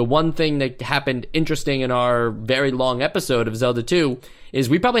the one thing that happened interesting in our very long episode of Zelda 2 is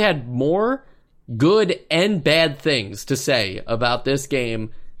we probably had more good and bad things to say about this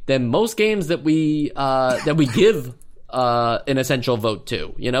game than most games that we give an essential vote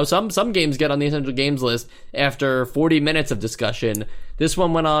to. You know, some games get on the essential games list after 40 minutes of discussion. This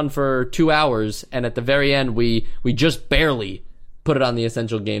one went on for 2 hours, and at the very end, we just barely put it on the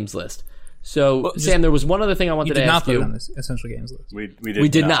essential games list. So, Sam, there was one other thing I wanted to ask you. You did not put it on the essential games list. We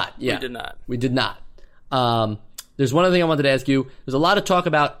did not. Yeah, We did not. There's one other thing I wanted to ask you. There's a lot of talk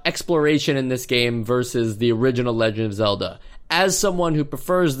about exploration in this game versus the original Legend of Zelda. As someone who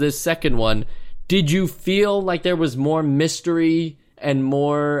prefers this second one, did you feel like there was more mystery and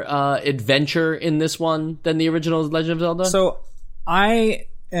more adventure in this one than the original Legend of Zelda? So, I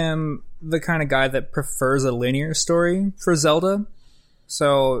am the kind of guy that prefers a linear story for Zelda.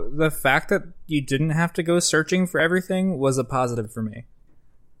 So the fact that you didn't have to go searching for everything was a positive for me.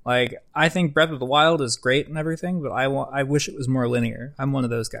 Like, I think Breath of the Wild is great and everything, but I wish it was more linear. I'm one of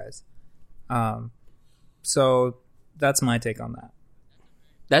those guys. So that's my take on that.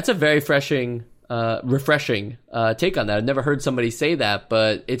 That's a very refreshing take on that. I've never heard somebody say that,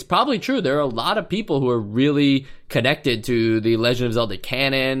 but it's probably true. There are a lot of people who are really connected to the Legend of Zelda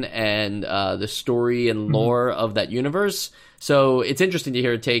canon and the story and lore of that universe. So it's interesting to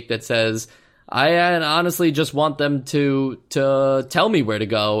hear a take that says, I honestly just want them to tell me where to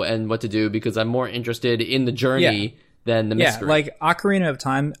go and what to do because I'm more interested in the journey than the mystery. Yeah, like Ocarina of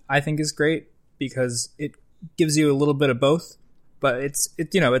Time, I think is great because it gives you a little bit of both, but it's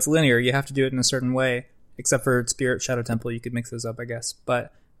linear. You have to do it in a certain way, except for Spirit Shadow Temple. You could mix those up, I guess.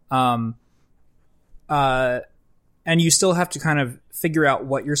 But and you still have to kind of figure out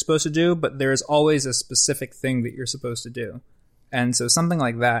what you're supposed to do, but there's always a specific thing that you're supposed to do. And so something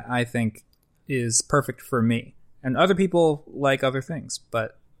like that, I think, is perfect for me. And other people like other things,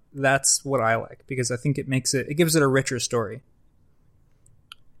 but that's what I like because I think it gives it a richer story.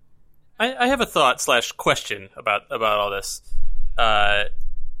 I have a thought / question about all this.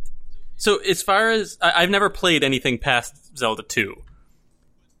 So as far as I've never played anything past Zelda 2,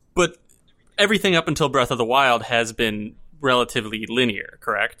 but everything up until Breath of the Wild has been relatively linear,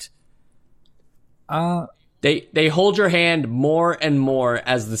 correct? They hold your hand more and more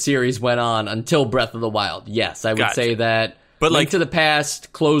as the series went on until Breath of the Wild. Yes, I would say that. But Link to the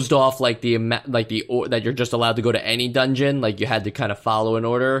Past closed off that you're just allowed to go to any dungeon, like you had to kind of follow an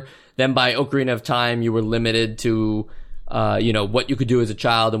order. Then by Ocarina of Time, you were limited to what you could do as a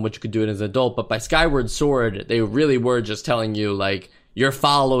child and what you could do as an adult. But by Skyward Sword, they really were just telling you like you're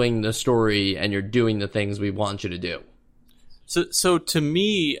following the story and you're doing the things we want you to do. So to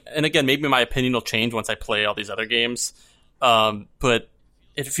me, and again, maybe my opinion will change once I play all these other games, but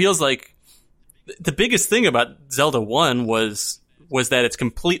it feels like the biggest thing about Zelda 1 was that it's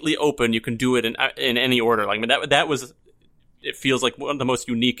completely open. You can do it in any order. Like, I mean, that was, it feels like one of the most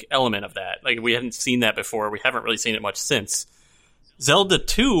unique element of that. Like, we hadn't seen that before. We haven't really seen it much since. Zelda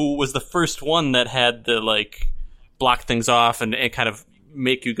 2 was the first one that had the, like, block things off and kind of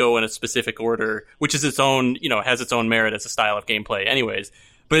make you go in a specific order, which is its own, has its own merit as a style of gameplay anyways.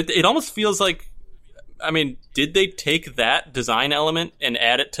 But it almost feels like, I mean, did they take that design element and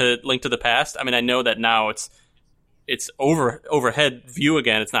add it to Link to the Past? I mean, I know that now it's overhead view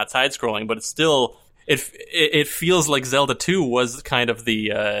again, it's not side-scrolling, but it's still, it feels like Zelda 2 was kind of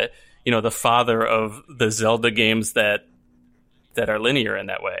the, the father of the Zelda games that are linear in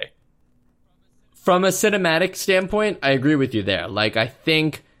that way. From a cinematic standpoint, I agree with you there. Like, I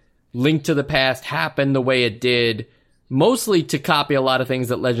think Link to the Past happened the way it did, mostly to copy a lot of things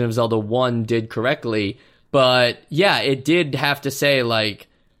that Legend of Zelda 1 did correctly. But, yeah, it did have to say, like,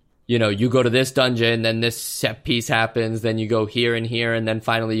 you go to this dungeon, then this set piece happens, then you go here and here, and then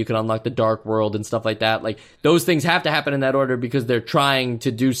finally you can unlock the Dark World and stuff like that. Like, those things have to happen in that order because they're trying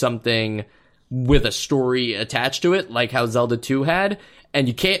to do something with a story attached to it, like how Zelda 2 had. And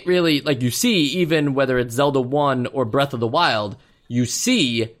you can't really, like, you see, even whether it's Zelda 1 or Breath of the Wild, you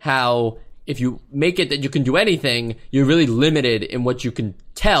see how if you make it that you can do anything, you're really limited in what you can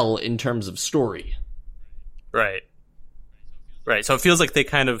tell in terms of story. Right. So it feels like they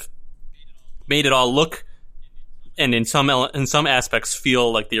kind of made it all look, and in some aspects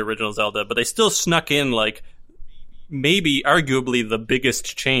feel like the original Zelda, but they still snuck in, like, maybe arguably the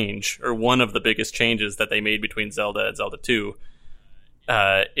biggest change, or one of the biggest changes that they made between Zelda and Zelda 2.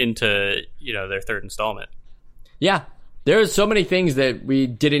 Into their third installment. Yeah, there's so many things that we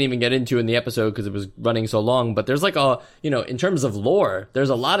didn't even get into in the episode because it was running so long, but there's like in terms of lore, there's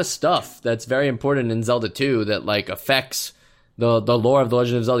a lot of stuff that's very important in Zelda 2 that like affects the lore of the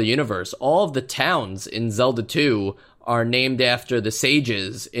Legend of Zelda universe. All of the towns in Zelda 2 are named after the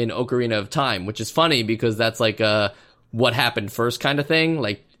sages in Ocarina of Time, which is funny because that's like a what happened first kind of thing.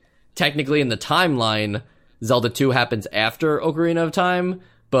 Like, technically in the timeline, Zelda 2 happens after Ocarina of Time,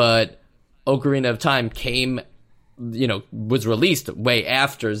 but Ocarina of Time was released way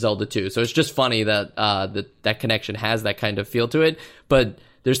after Zelda 2. So it's just funny that that connection has that kind of feel to it. But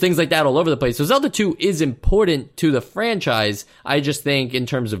there's things like that all over the place. So Zelda 2 is important to the franchise. I just think in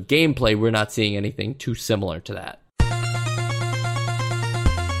terms of gameplay, we're not seeing anything too similar to that.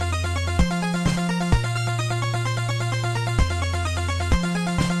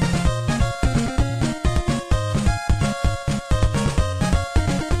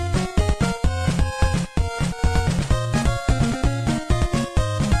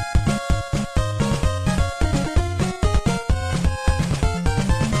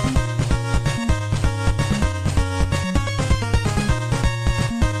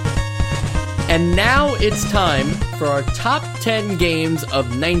 And now it's time for our top 10 games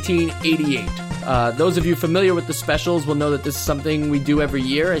of 1988. Those of you familiar with the specials will know that this is something we do every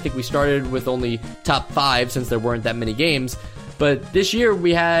year. I think we started with only top 5 since there weren't that many games. But this year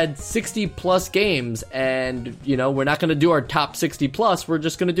we had 60 plus games, and we're not going to do our top 60 plus. We're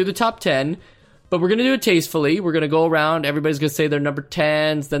just going to do the top 10. But we're going to do it tastefully. We're going to go around. Everybody's going to say their number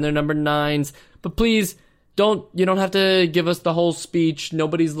 10s, then their number 9s. But please, you don't have to give us the whole speech.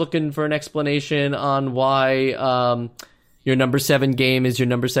 Nobody's looking for an explanation on why your number 7 game is your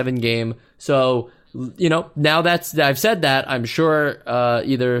number 7 game. So, now that I've said that, I'm sure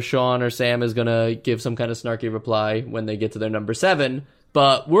either Sean or Sam is going to give some kind of snarky reply when they get to their number 7.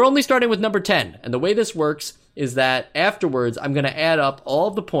 But we're only starting with number 10. And the way this works is that afterwards, I'm going to add up all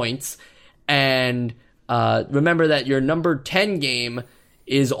the points. And remember that your number 10 game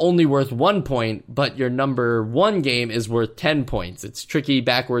is only worth 1 point, but your number 1 game is worth 10 points. It's tricky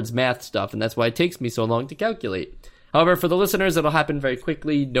backwards math stuff, and that's why it takes me so long to calculate. However, for the listeners, it'll happen very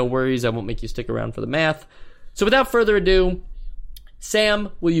quickly. No worries, I won't make you stick around for the math. So without further ado,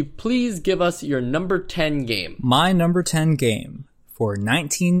 Sam, will you please give us your number 10 game? My number 10 game for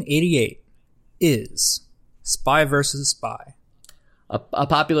 1988 is Spy vs. Spy. A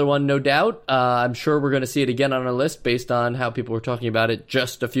popular one, no doubt. I'm sure we're going to see it again on our list based on how people were talking about it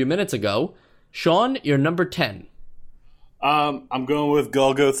just a few minutes ago. Sean, your number 10. I'm going with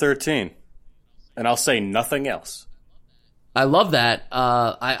Golgo 13, and I'll say nothing else. I love that.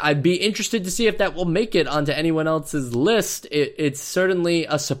 I'd be interested to see if that will make it onto anyone else's list. It's certainly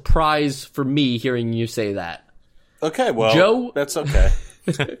a surprise for me hearing you say that. Okay, well, Joe? That's okay.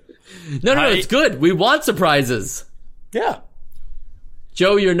 No, it's good. We want surprises. Yeah.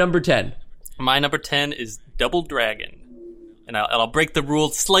 Joe, your number 10. My number 10 is Double Dragon. And I'll break the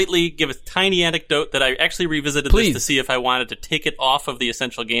rules slightly, give a tiny anecdote that I actually revisited this to see if I wanted to take it off of the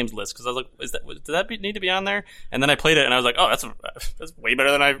Essential Games list. Because I was like, does that need to be on there? And then I played it and I was like, oh, that's way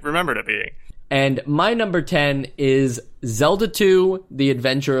better than I remembered it being. And my number 10 is Zelda 2, The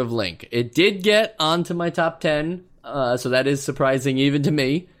Adventure of Link. It did get onto my top 10, so that is surprising even to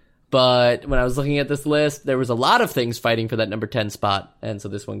me. But when I was looking at this list, there was a lot of things fighting for that number 10 spot, and so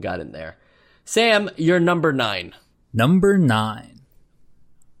this one got in there. Sam, you're number 9. Number 9.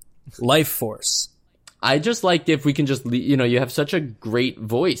 Life Force. I just liked if we can just, you have such a great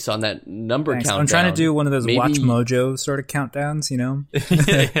voice on that number countdown. I'm trying to do one of those Watch Mojo sort of countdowns,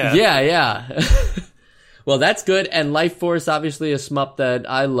 Yeah. Well, that's good. And Life Force, obviously a shmup that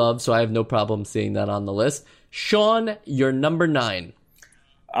I love, so I have no problem seeing that on the list. Sean, you're number 9.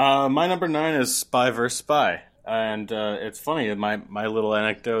 My number 9 is Spy vs. Spy. And it's funny, my little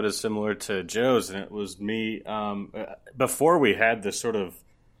anecdote is similar to Joe's, and it was me, before we had this sort of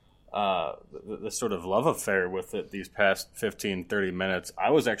love affair with it these past 15, 30 minutes,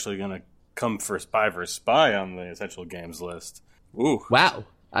 I was actually going to come for Spy vs. Spy on the Essential Games list. Ooh. Wow.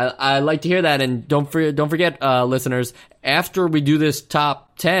 I like to hear that, and don't forget, listeners, after we do this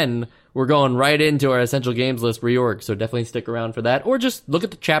top 10, we're going right into our Essential Games list reorg, so definitely stick around for that. Or just look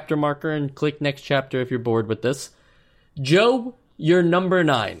at the chapter marker and click next chapter if you're bored with this. Joe, you're number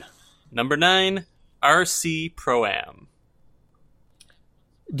 9. Number 9, RC Pro-Am.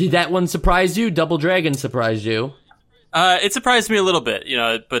 Did that one surprise you? Double Dragon surprised you? It surprised me a little bit,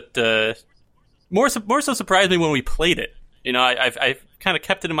 but more so surprised me when we played it. I've kind of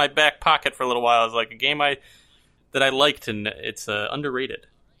kept it in my back pocket for a little while. It's like a game that I liked, and it's underrated.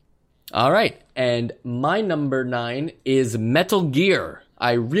 All right, and my number 9 is Metal Gear.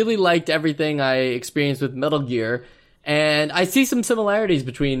 I really liked everything I experienced with Metal Gear, and I see some similarities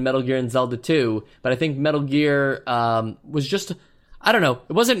between Metal Gear and Zelda 2, but I think Metal Gear was just, I don't know,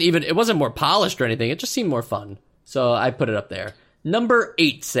 it wasn't more polished or anything, it just seemed more fun, so I put it up there. Number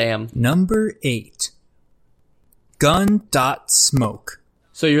 8, Sam. Number 8. Gun.smoke.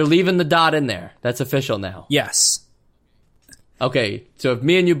 So you're leaving the dot in there. That's official now. Yes. Okay, so if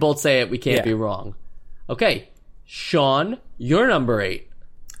me and you both say it, we can't Yeah. be wrong. Okay, Sean, your number 8.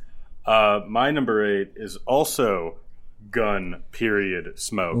 My number 8 is also gun period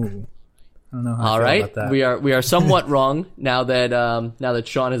smoke. Ooh. I don't know how I All feel right, about that. we are somewhat wrong now that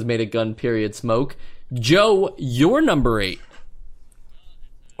Sean has made a gun period smoke. Joe, your number 8.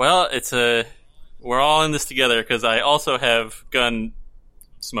 Well, we're all in this together because I also have gun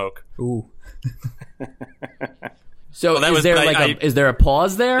smoke. Ooh. So Well, that is was- there but is there a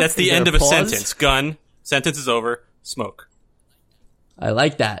pause there? That's the Is there end of a pause? sentence. Gun, sentence is over, smoke. I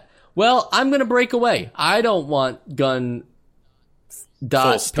like that. Well, I'm going to break away. I don't want gun Full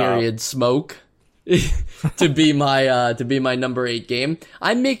dot stop. period smoke to be my number 8 game.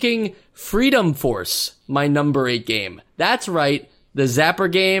 I'm making Freedom Force my number 8 game. That's right. The Zapper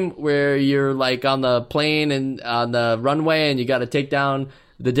game where you're like on the plane and on the runway and you got to take down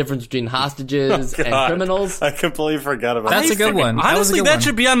the difference between hostages and God, criminals. I completely forgot about That's that. a good one. That was a Honestly, good that one.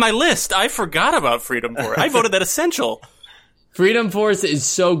 should be on my list. I forgot about Freedom Force. I voted that essential. Freedom Force is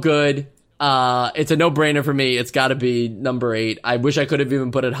so good. It's a no-brainer for me. It's got to be number 8. I wish I could have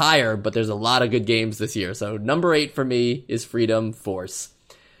even put it higher, but there's a lot of good games this year. So number 8 for me is Freedom Force.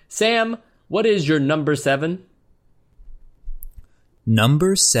 Sam, what is your number 7?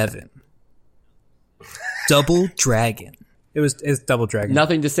 Number 7. Double Dragon. It's Double Dragon.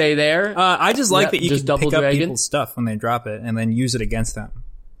 Nothing to say there. I just like Yep, that you just can Double pick up Dragon. people's stuff when they drop it and then use it against them.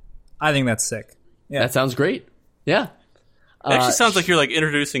 I think that's sick. Yeah. That sounds great. Yeah. It actually sounds like you're like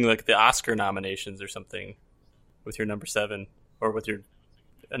introducing like the Oscar nominations or something with your number 7 or with your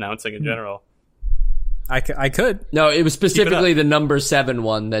announcing in general. I could. No, it was specifically the number 7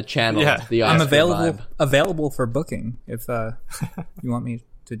 one that channeled Yeah. the Oscar I'm vibe. available for booking if you want me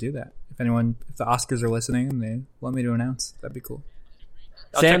to do that. If the Oscars are listening and they want me to announce, that'd be cool.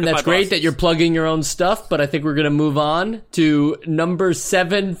 I'll check Sam, with that's my great bosses. that you're plugging your own stuff, but I think we're going to move on to number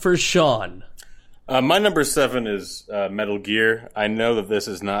 7 for Sean. My number 7 is Metal Gear. I know that this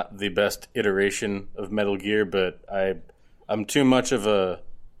is not the best iteration of Metal Gear, but I'm too much of a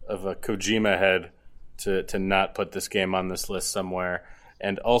Kojima head to not put this game on this list somewhere.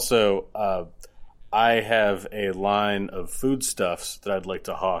 And also, I have a line of foodstuffs that I'd like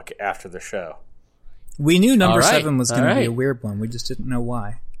to hawk after the show. We knew number All right. 7 was going All to be right. a weird one. We just didn't know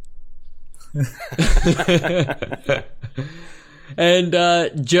why. And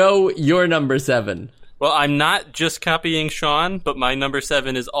Joe, your number 7. Well, I'm not just copying Sean, but my number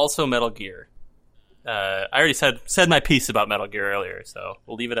 7 is also Metal Gear. I already said my piece about Metal Gear earlier, so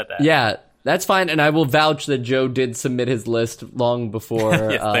we'll leave it at that. Yeah, that's fine, and I will vouch that Joe did submit his list long before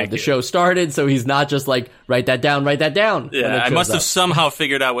thank the you. show started, so he's not just like, write that down. when Yeah, it I shows must have up. somehow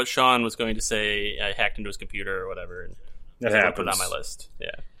figured out what Sean was going to say. I hacked into his computer or whatever, and That put it happens. on my list.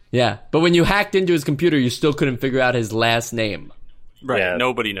 Yeah, Yeah, but when you hacked into his computer, you still couldn't figure out his last name. right. Yeah.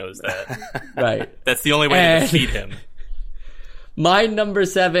 Nobody knows that. Right. That's the only way to And- defeat him. My number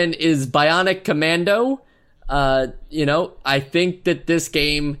 7 is Bionic Commando. I think that this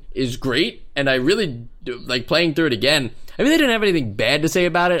game is great, and I really like playing through it again. I really didn't have anything bad to say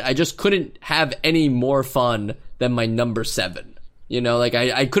about it. I just couldn't have any more fun than my number 7.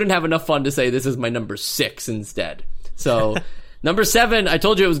 I couldn't have enough fun to say this is my number 6 instead. So, number 7, I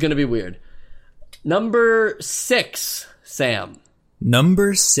told you it was going to be weird. Number 6, Sam.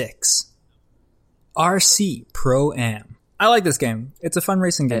 Number 6. RC Pro Am. I like this game. It's a fun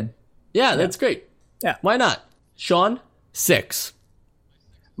racing game. Yeah, that's great. Yeah. Why not? Sean, 6.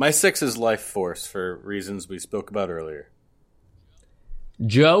 My 6 is Life Force for reasons we spoke about earlier.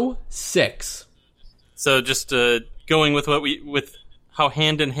 Joe, 6. So just going with with how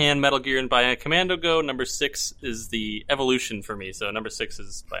hand in hand Metal Gear and Bionic Commando go. Number 6 is the evolution for me. So number 6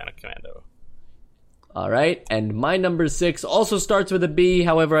 is Bionic Commando. All right, and my number 6 also starts with a B.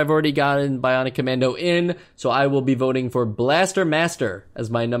 However, I've already gotten Bionic Commando in, so I will be voting for Blaster Master as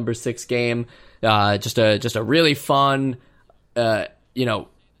my number 6 game. Just a really fun. I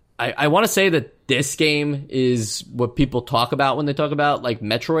want to say that this game is what people talk about when they talk about like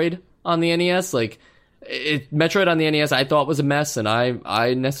Metroid on the NES. Like Metroid on the NES, I thought was a mess, and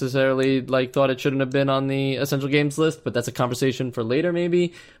I necessarily thought it shouldn't have been on the Essential Games list. But that's a conversation for later,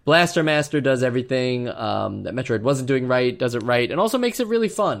 maybe. Blaster Master does everything that Metroid wasn't doing right, does it right, and also makes it really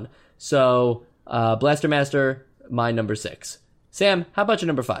fun. So Blaster Master, my number 6. Sam, how about your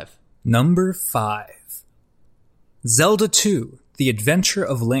number 5? Number 5. Zelda 2, The Adventure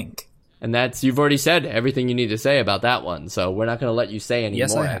of Link. And you've already said everything you need to say about that one, so we're not going to let you say any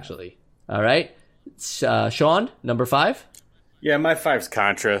Yes, more, I have. actually. All right. Sean, number 5? Yeah, my 5's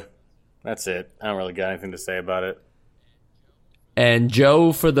Contra. That's it. I don't really got anything to say about it. And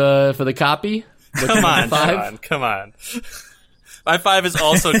Joe for the copy. Come on. My 5 is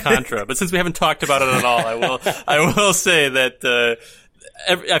also Contra, but since we haven't talked about it at all, I will say that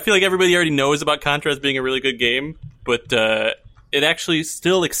I feel like everybody already knows about Contra as being a really good game, but it actually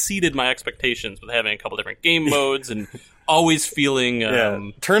still exceeded my expectations with having a couple different game modes and always feeling.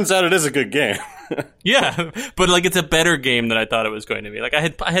 Turns out it is a good game. Yeah, but like it's a better game than I thought it was going to be. Like I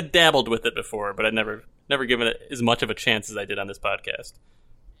had dabbled with it before, but I'd never given it as much of a chance as I did on this podcast.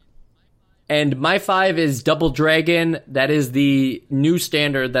 And my 5 is Double Dragon. That is the new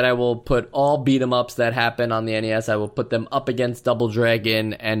standard that I will put all beat-em-ups that happen on the NES. I will put them up against Double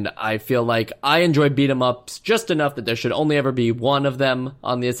Dragon, and I feel like I enjoy beat-em-ups just enough that there should only ever be one of them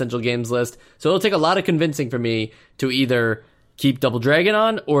on the Essential Games list. So it'll take a lot of convincing for me to either keep Double Dragon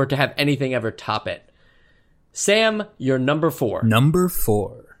on or to have anything ever top it. Sam, you're number 4. Number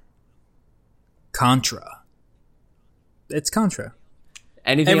 4. Contra. It's Contra.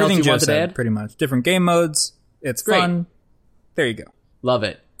 Anything Everything else you Joe want to said, add? pretty much. Different game modes. It's Great. fun. There you go. Love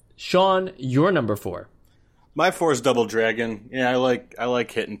it. Sean, you're number 4. My 4 is Double Dragon. Yeah, I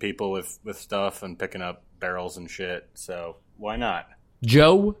like hitting people with stuff and picking up barrels and shit. So why not?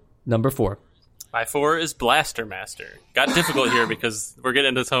 Joe, number 4. My 4 is Blaster Master. Got difficult here because we're getting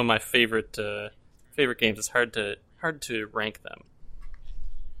into some of my favorite games. It's hard to rank them.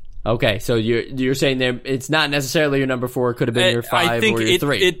 Okay, so you're saying that it's not necessarily your number 4. It could have been your 5 I think or your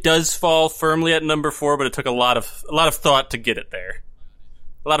 3. It does fall firmly at number 4, but it took a lot of thought to get it there.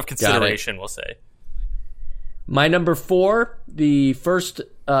 A lot of consideration, we'll say. My number 4, the first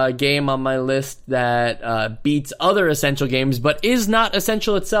game on my list that beats other Essential games, but is not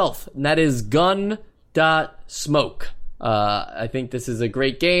Essential itself, and that is Gun.Smoke. I think this is a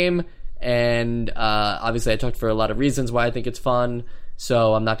great game, and obviously I talked for a lot of reasons why I think it's fun,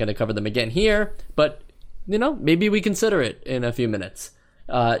 so I'm not going to cover them again here, but, maybe we consider it in a few minutes.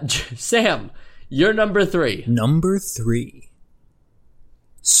 Sam, you're number 3. Number 3.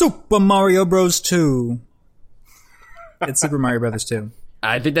 Super Mario Bros. 2. It's Super Mario Brothers 2.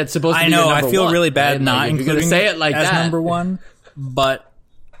 I think that's supposed to be I know, your number I feel 1. really bad Right? not Like, if you're including gonna say it like as that. number 1, but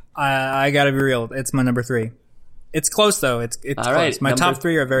I gotta be real. It's my number 3. It's close, though. It's All close. right, My top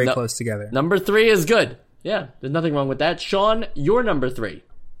 3 are very close together. Number 3 is good. Yeah, there's nothing wrong with that. Sean, you're number 3.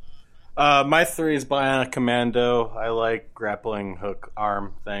 My 3 is Bionic Commando. I like grappling hook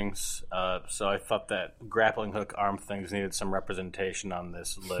arm things, so I thought that grappling hook arm things needed some representation on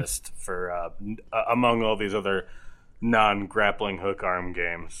this list for among all these other non-grappling hook arm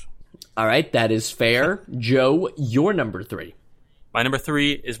games. All right, that is fair. Joe, you're number 3. My number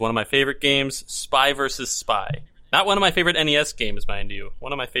 3 is one of my favorite games, Spy vs. Spy. Not one of my favorite NES games, mind you.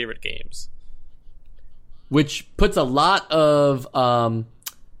 One of my favorite games. Which puts a lot of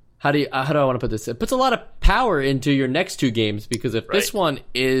how do I want to put this? It puts a lot of power into your next 2 games, because if this one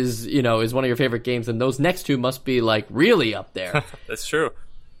is one of your favorite games, then those next 2 must be like really up there. That's true.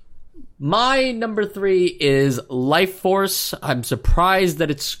 My number 3 is Life Force. I'm surprised that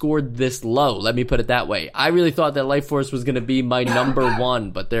it scored this low. Let me put it that way. I really thought that Life Force was going to be my number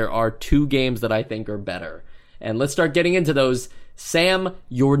 1, but there are 2 games that I think are better. And let's start getting into those. Sam,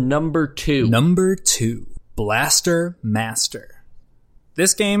 your number 2. Number 2, Blaster Master.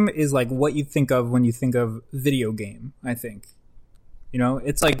 This game is like what you think of when you think of video game, I think.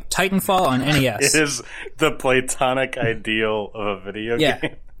 It's like Titanfall on NES. It is the platonic ideal of a video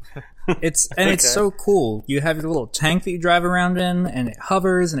game. It's so cool. You have your little tank that you drive around in, and it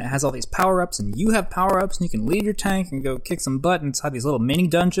hovers, and it has all these power-ups, and you have power-ups, and you can lead your tank and go kick some butt, and it's have these little mini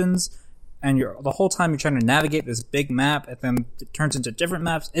dungeons, and the whole time you're trying to navigate this big map, and then it turns into different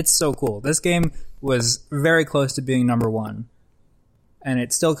maps. It's so cool. This game was very close to being number 1, and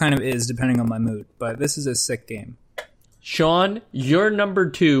it still kind of is, depending on my mood, but this is a sick game. Sean, you're number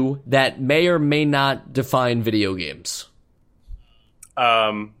 2 that may or may not define video games.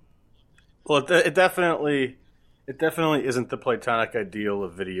 Well, it definitely isn't the platonic ideal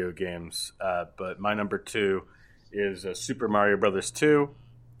of video games. But my number 2 is Super Mario Brothers 2.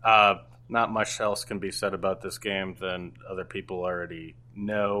 Not much else can be said about this game than other people already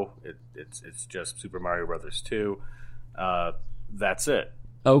know. It's just Super Mario Brothers 2. That's it.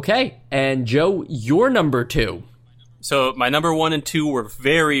 Okay, and Joe, you're number 2. So my number 1 and 2 were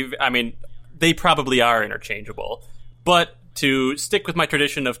they probably are interchangeable. But to stick with my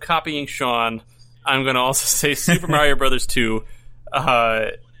tradition of copying Sean, I'm going to also say Super Mario Brothers 2.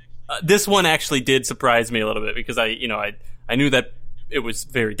 This one actually did surprise me a little bit because I knew that it was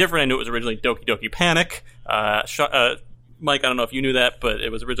very different. I knew it was originally Doki Doki Panic. Mike, I don't know if you knew that, but it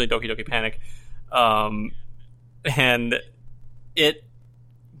was originally Doki Doki Panic. And it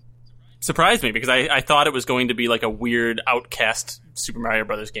surprised me because I thought it was going to be like a weird outcast Super Mario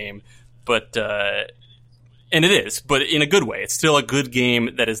Brothers game, but and it is, but in a good way. It's still a good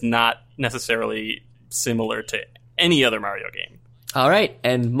game that is not necessarily similar to any other Mario game. All right,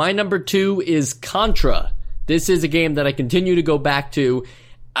 and my number 2 is Contra. This is a game that I continue to go back to.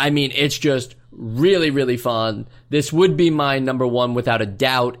 I mean, it's just really, really fun. This would be my number 1 without a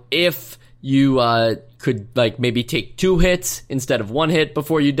doubt if you could like maybe take 2 hits instead of 1 hit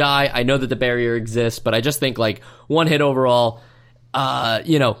before you die. I know that the barrier exists, but I just think like 1 hit overall,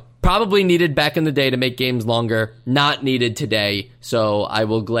 probably needed back in the day to make games longer, not needed today. So I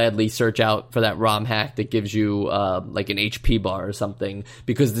will gladly search out for that ROM hack that gives you like an HP bar or something,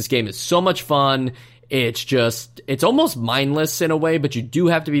 because this game is so much fun. It's almost mindless in a way, but you do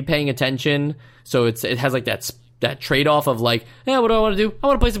have to be paying attention. So it has like that trade-off of like, what do I want to do? I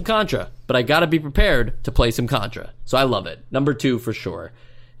want to play some Contra, but I got to be prepared to play some Contra. So I love it. Number 2 for sure.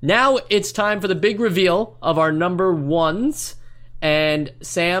 Now it's time for the big reveal of our number 1s. And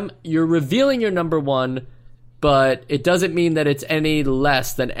Sam, you're revealing your number 1, but it doesn't mean that it's any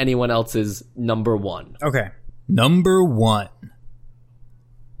less than anyone else's number 1. Okay. Number 1.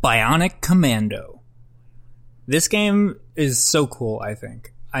 Bionic Commando. This game is so cool, I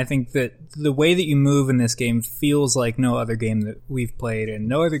think. I think that the way that you move in this game feels like no other game that we've played, and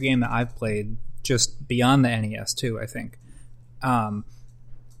no other game that I've played just beyond the NES too, I think.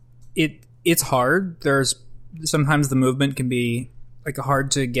 It's hard. Sometimes the movement can be like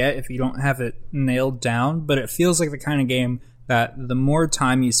hard to get if you don't have it nailed down, but it feels like the kind of game that the more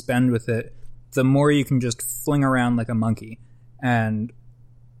time you spend with it, the more you can just fling around like a monkey. And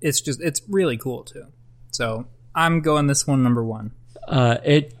it's really cool too. So I'm going this one number 1.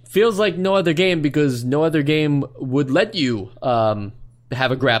 It feels like no other game because no other game would let you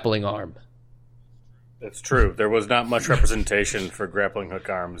have a grappling arm. That's true. There was not much representation for grappling hook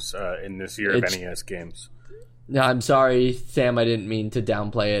arms in this year of NES games. No, I'm sorry, Sam. I didn't mean to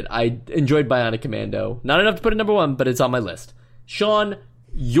downplay it. I enjoyed Bionic Commando. Not enough to put it number 1, but it's on my list. Sean,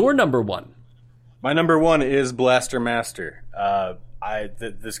 your number 1. My number 1 is Blaster Master.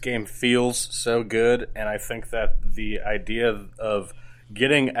 This game feels so good, and I think that the idea of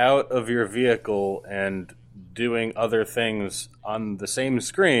getting out of your vehicle and doing other things on the same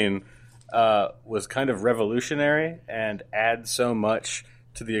screen was kind of revolutionary and adds so much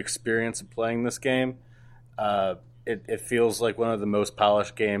to the experience of playing this game. It feels like one of the most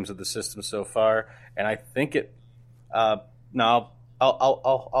polished games of the system so far, and I think it. No,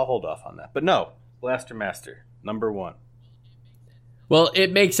 I'll hold off on that. But no, Blaster Master, number 1. Well,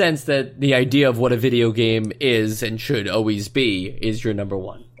 it makes sense that the idea of what a video game is and should always be is your number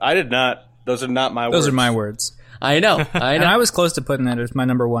 1. I did not. Those are not my words. Those are my words. I know. And I was close to putting that as my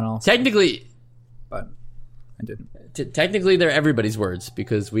number 1 also. Technically, but I didn't. Technically, they're everybody's words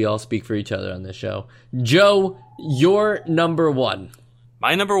because we all speak for each other on this show. Joe, your number 1.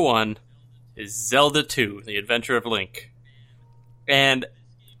 My number 1 is Zelda 2, The Adventure of Link. And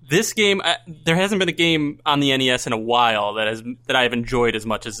this game, there hasn't been a game on the NES in a while that I've enjoyed as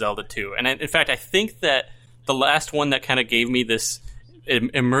much as Zelda 2. And in fact, I think that the last one that kind of gave me this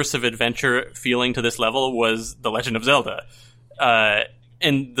immersive adventure feeling to this level was The Legend of Zelda.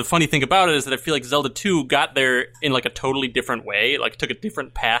 And the funny thing about it is that I feel like Zelda 2 got there in like a totally different way, like took a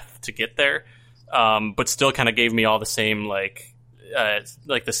different path to get there, but still kind of gave me all the same like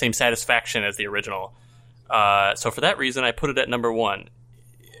the same satisfaction as the original. So for that reason, I put it at number 1.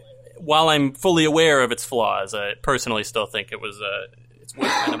 While I'm fully aware of its flaws, I personally still think it's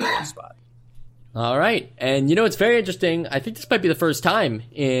worth my number 1 spot. All right. And it's very interesting. I think this might be the first time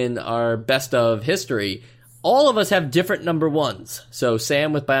in our best of history. All of us have different number 1s. So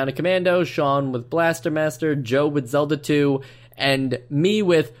Sam with Bionic Commando, Sean with Blaster Master, Joe with Zelda 2, and me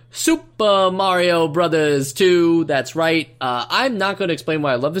with Super Mario Brothers 2. That's right. I'm not going to explain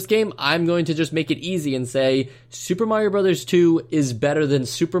why I love this game. I'm going to just make it easy and say Super Mario Brothers 2 is better than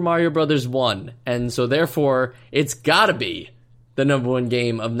Super Mario Brothers 1. And so therefore, it's got to be the number 1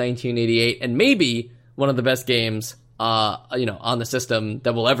 game of 1988 and maybe one of the best games on the system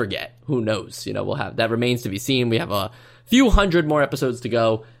that we'll ever get. Who knows? We'll have that remains to be seen. We have a few hundred more episodes to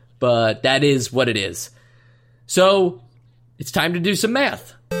go, but that is what it is. So it's time to do some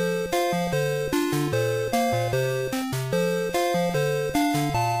math.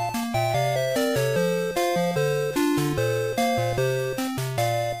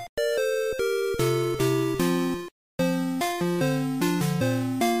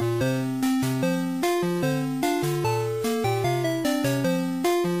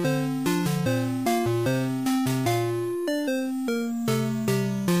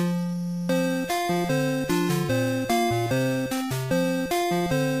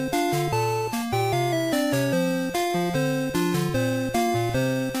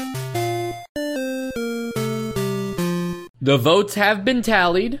 The votes have been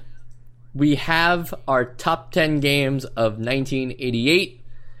tallied. We have our top 10 games of 1988.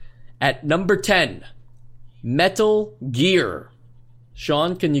 At number 10, Metal Gear.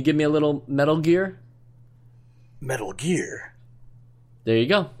 Sean, can you give me a little Metal Gear? Metal Gear. There you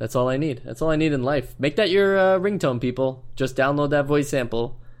go. That's all I need. That's all I need in life. Make that your ringtone, people. Just download that voice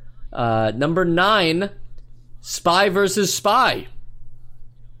sample. Number 9, Spy vs. Spy.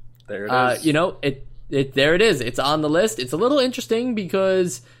 There it is. There it is. It's on the list. It's a little interesting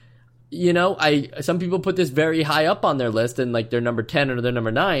because, some people put this very high up on their list and like they're number 10 or they're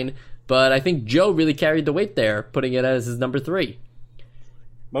number 9, but I think Joe really carried the weight there, putting it as his number 3.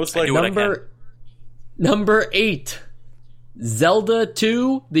 Most likely. Number 8, Zelda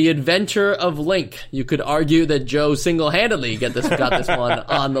 2: The Adventure of Link. You could argue that Joe single-handedly got this one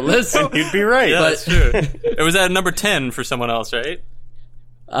on the list. You'd be right. Yeah, that's true. It was at number 10 for someone else, right?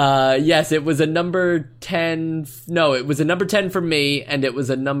 Yes, it was a number 10. No, it was a number 10 for me, and it was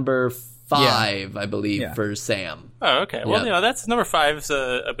a number 5, I believe, for Sam. Oh, okay. Well, that's number 5 is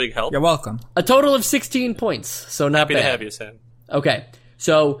a big help. You're welcome. A total of 16 points, so not Happy bad. to have you, Sam. Okay,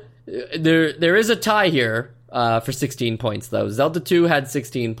 so there is a tie here for 16 points, though. Zelda 2 had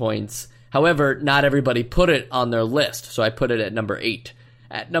 16 points. However, not everybody put it on their list, so I put it at number 8.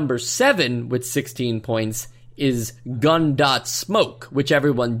 At number 7 with 16 points is Gun.Smoke, which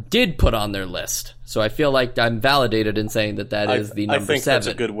everyone did put on their list. So I feel like I'm validated in saying that is the number 7. I think that's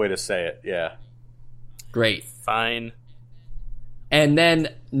a good way to say it, yeah. Great. Fine. And then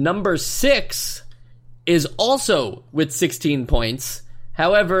number 6 is also with 16 points.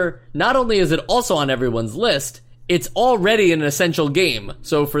 However, not only is it also on everyone's list, it's already an essential game.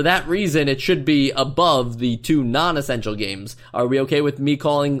 So for that reason, it should be above the 2 non-essential games. Are we okay with me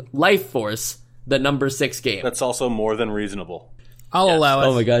calling Life Force the number 6 game? That's also more than reasonable. I'll allow it.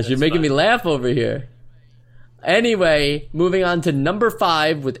 Oh my gosh, you're making me laugh over here. Anyway, moving on to number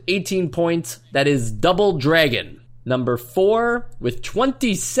 5 with 18 points. That is Double Dragon. Number 4 with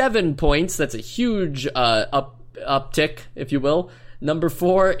 27 points. That's a huge uptick, if you will. Number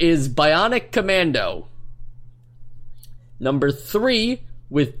 4 is Bionic Commando. Number 3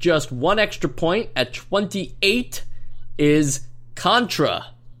 with just 1 extra point at 28 is Contra.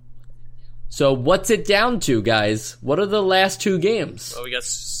 So what's it down to, guys? What are the last 2 games? Well, we got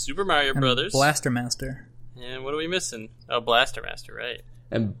Super Mario Brothers. Blaster Master. And what are we missing? Oh, Blaster Master, right.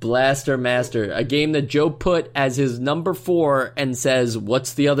 And Blaster Master, a game that Joe put as his number 4 and says,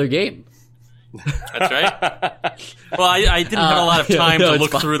 what's the other game? That's right. Well, I didn't have a lot of time to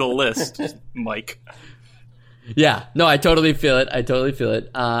look through the list, Mike. Yeah, no, I totally feel it.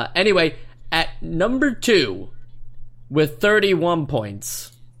 Anyway, at number 2 with 31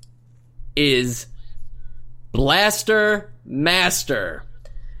 points is Blaster Master.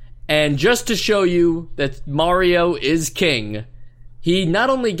 And just to show you that Mario is king, he not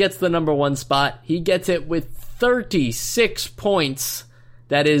only gets the number 1 spot, he gets it with 36 points.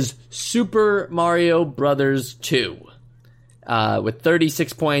 That is Super Mario Brothers 2. With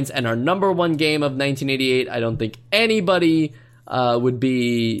 36 points, and our number 1 game of 1988. I don't think anybody would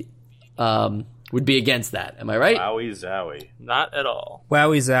be against that. Am I right? Wowie zowie. Not at all.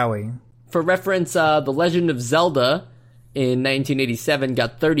 Wowie zowie. For reference, The Legend of Zelda in 1987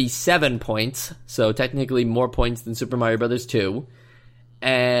 got 37 points, so technically more points than Super Mario Brothers 2.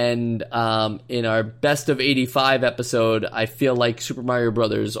 And in our Best of 85 episode, I feel like Super Mario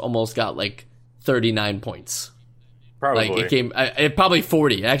Brothers almost got like 39 points. Probably. Like it probably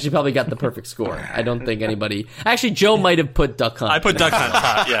 40. It actually probably got the perfect score. I don't think anybody. Actually, Joe might have put Duck Hunt. I put Duck Hunt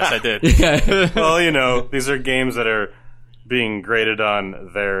top. Yes, I did. Well, these are games that are being graded on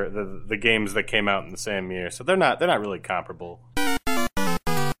the games that came out in the same year, so they're not really comparable.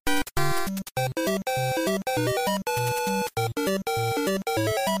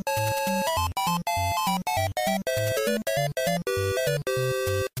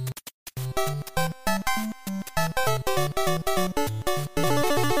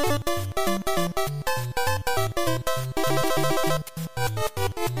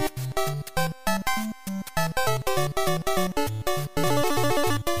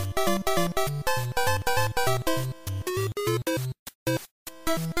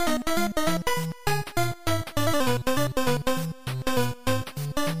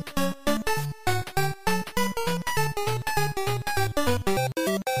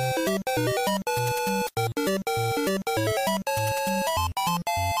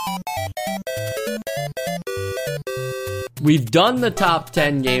 We've done the top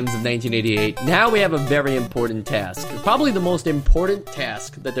 10 games of 1988. Now we have a very important task. Probably the most important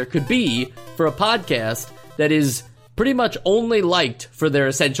task that there could be for a podcast that is pretty much only liked for their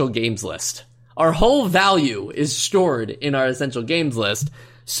essential games list. Our whole value is stored in our essential games list.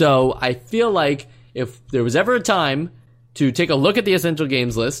 So I feel like if there was ever a time to take a look at the essential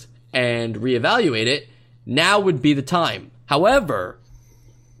games list and reevaluate it, now would be the time. However,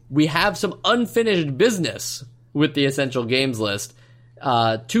 we have some unfinished business with the essential games list.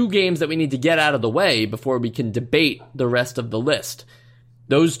 2 games that we need to get out of the way before we can debate the rest of the list.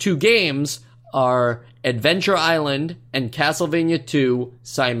 Those 2 games are Adventure Island and Castlevania 2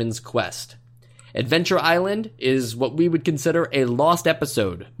 Simon's Quest. Adventure Island is what we would consider a lost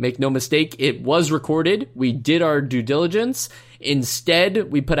episode. Make no mistake, it was recorded. We did our due diligence.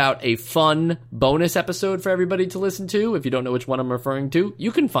 Instead, we put out a fun bonus episode for everybody to listen to. If you don't know which one I'm referring to,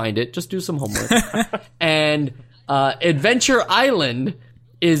 you can find it. Just do some homework. And Adventure Island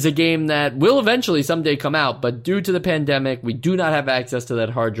is a game that will eventually someday come out, but due to the pandemic, we do not have access to that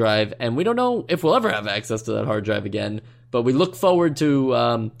hard drive, and we don't know if we'll ever have access to that hard drive again. But we look forward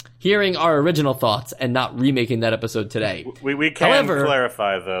to hearing our original thoughts and not remaking that episode today. We can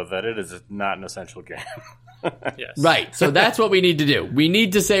clarify, though, that it is not an essential game. Yes. Right, so that's what we need to do. We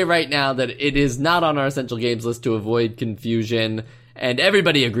need to say right now that it is not on our essential games list to avoid confusion, and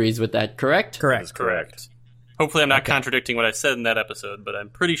everybody agrees with that, correct? Correct. That's correct. Hopefully I'm not contradicting what I said in that episode, but I'm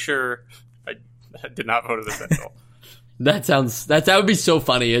pretty sure I did not vote as essential. That would be so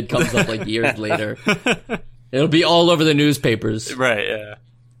funny. It comes up like years later. It'll be all over the newspapers. Right, yeah.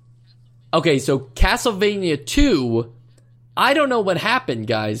 Okay, so Castlevania 2, I don't know what happened,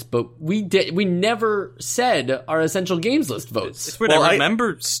 guys, but we never said our essential games list votes. It's weird. I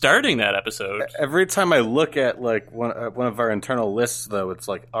remember starting that episode. Every time I look at like one of our internal lists, though, it's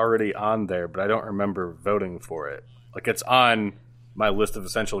like already on there, but I don't remember voting for it. Like it's on my list of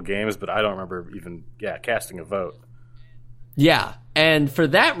essential games, but I don't remember even casting a vote. Yeah, and for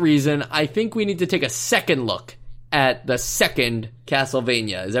that reason, I think we need to take a second look at the second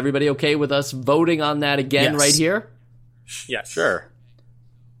Castlevania. Is everybody okay with us voting on that again right here? Yes. Sure.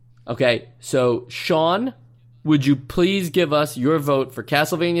 Okay, so Sean, would you please give us your vote for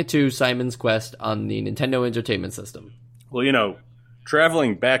Castlevania 2 Simon's Quest on the Nintendo Entertainment System? Well,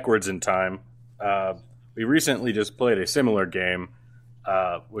 traveling backwards in time, we recently just played a similar game,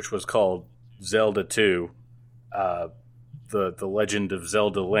 which was called Zelda 2, the Legend of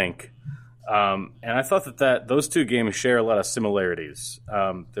Zelda Link. And I thought that those 2 games share a lot of similarities.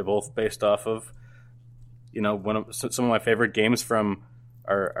 They're both based off of some of my favorite games from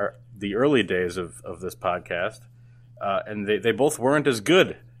the early days of this podcast, and they both weren't as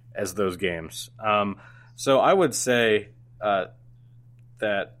good as those games. So I would say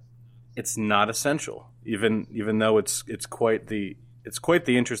that it's not essential, even though it's quite the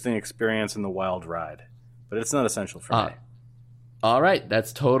interesting experience and the wild ride, but it's not essential for me. All right,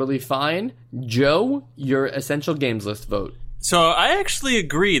 that's totally fine. Joe, your essential games list vote. So I actually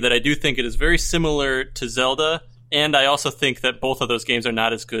agree that I do think it is very similar to Zelda, and I also think that both of those games are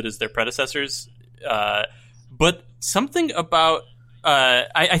not as good as their predecessors. But something about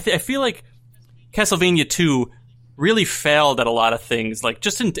I feel like Castlevania 2 really failed at a lot of things, like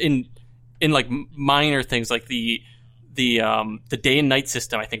just in like minor things, like the day and night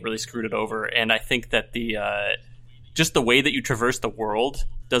system. I think really screwed it over, and I think that just the way that you traverse the world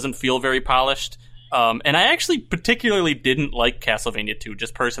doesn't feel very polished. And I actually particularly didn't like Castlevania 2,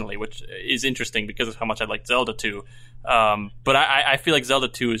 just personally, which is interesting because of how much I liked Zelda 2. But I feel like Zelda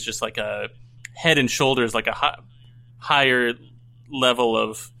 2 is just like a head and shoulders, like a higher level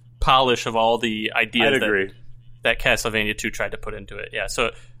of polish of all the ideas that Castlevania 2 tried to put into it. Yeah,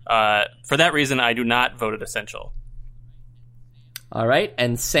 so for that reason, I do not vote it essential. All right,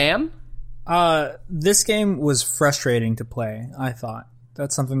 and Sam? This game was frustrating to play, I thought.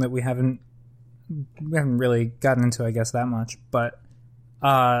 That's something that we haven't really gotten into, I guess, that much. But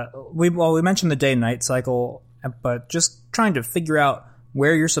we mentioned the day-night cycle, but just trying to figure out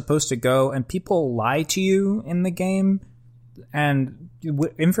where you're supposed to go, and people lie to you in the game, and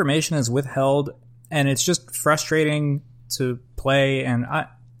information is withheld, and it's just frustrating to play, and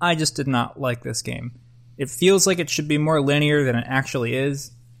I just did not like this game. It feels like it should be more linear than it actually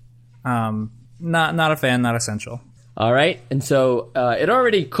is. Not a fan, not essential. All right, and so it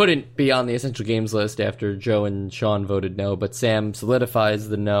already couldn't be on the essential games list after Joe and Sean voted no, but Sam solidifies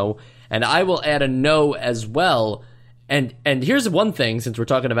the no, and I will add a no as well. And here's one thing, since we're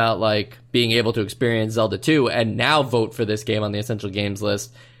talking about like being able to experience Zelda 2 and now vote for this game on the essential games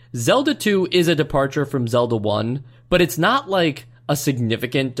list. Zelda 2 is a departure from Zelda 1, but it's not like a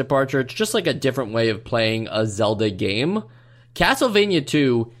significant departure. It's just like a different way of playing a Zelda game. Castlevania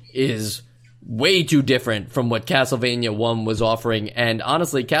 2 is way too different from what Castlevania 1 was offering, and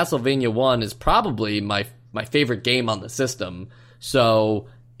honestly, Castlevania 1 is probably my favorite game on the system. So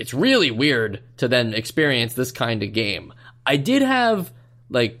it's really weird to then experience this kind of game. I did have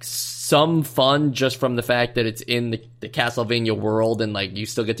like some fun just from the fact that it's in the Castlevania world and like you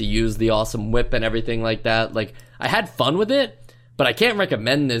still get to use the awesome whip and everything like that. Like I had fun with it, but I can't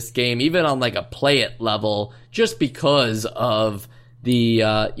recommend this game even on like a play it level just because of the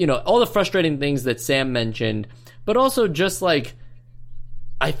all the frustrating things that Sam mentioned, but also just like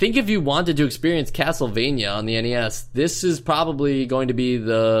I think if you wanted to experience Castlevania on the NES, this is probably going to be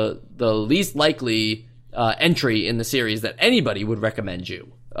the least likely entry in the series that anybody would recommend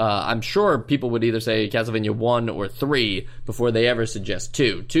you. I'm sure people would either say Castlevania 1 or 3 before they ever suggest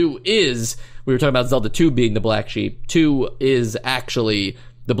 2. 2 is, we were talking about Zelda 2 being the black sheep. 2 is actually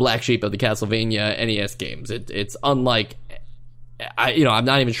the black sheep of the Castlevania NES games. It's unlike, I'm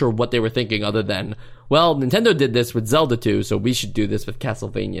not even sure what they were thinking other than, well, Nintendo did this with Zelda 2, so we should do this with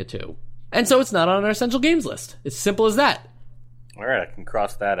Castlevania 2. And so it's not on our essential games list. It's simple as that. All right, I can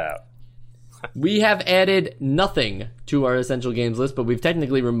cross that out. We have added nothing to our essential games list, but we've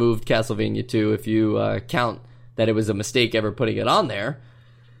technically removed Castlevania 2 if you count that it was a mistake ever putting it on there.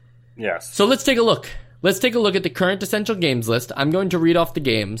 Yes. So let's take a look. Let's take a look at the current essential games list. I'm going to read off the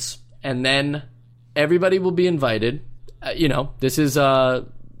games, and then everybody will be invited. This is a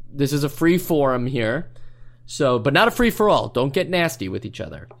free forum here, but not a free for all. Don't get nasty with each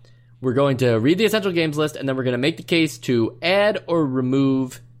other. We're going to read the essential games list, and then we're going to make the case to add or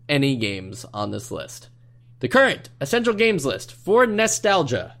remove any games on this list. The current essential games list for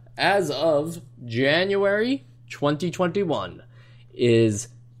nostalgia as of January 2021 is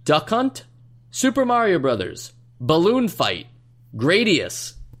Duck Hunt, Super Mario Bros., Balloon Fight,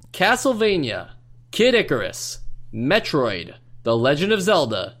 Gradius, Castlevania, Kid Icarus, Metroid, The Legend of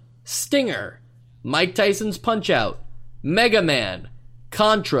Zelda, Stinger, Mike Tyson's Punch-Out, Mega Man,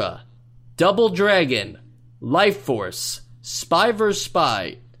 Contra, Double Dragon, Life Force, Spy vs.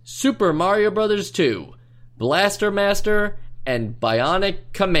 Spy, Super Mario Bros. 2, Blaster Master, and Bionic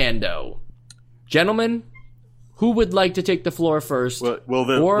Commando. Gentlemen, who would like to take the floor first? Will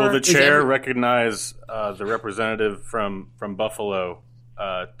the chair recognize the representative from Buffalo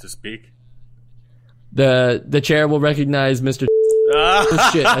to speak? The chair will recognize Mr. Oh,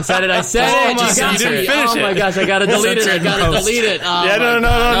 shit, I said it. Oh my God, you didn't finish it. Oh my gosh, I gotta delete it. Oh, yeah,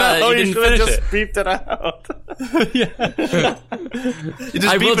 no. You You didn't should have finish just it. beeped it out. You just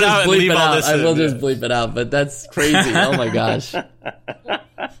I beep will it out just and bleep leave it all out. this I in. will just bleep it out, but that's crazy. Oh my gosh. All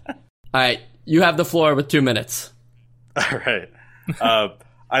right, you have the floor with 2 minutes. All right.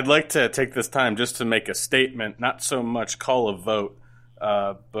 I'd like to take this time just to make a statement, not so much call a vote,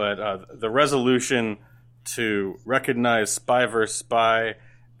 but the resolution to recognize Spy vs. Spy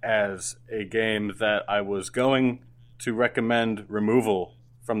as a game that I was going to recommend removal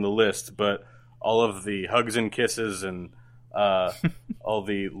from the list, but all of the hugs and kisses and all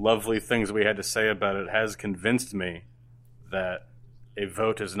the lovely things we had to say about it has convinced me that a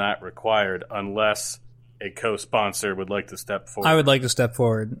vote is not required unless a co-sponsor would like to step forward. I would like to step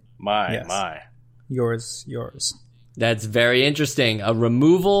forward. My. Yours. That's very interesting. A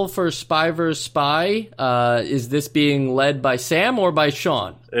removal for Spy vs. Spy. Is this being led by Sam or by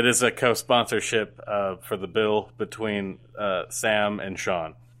Sean? It is a co-sponsorship for the bill between Sam and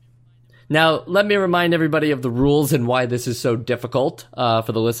Sean. Now, let me remind everybody of the rules and why this is so difficult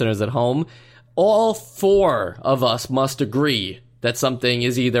for the listeners at home. All 4 of us must agree that something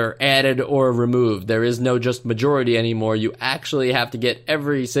is either added or removed. There is no just majority anymore. You actually have to get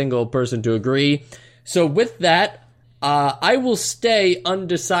every single person to agree. So with that, I will stay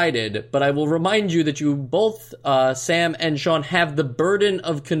undecided, but I will remind you that you both, Sam and Sean, have the burden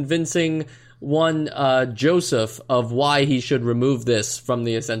of convincing one Joseph of why he should remove this from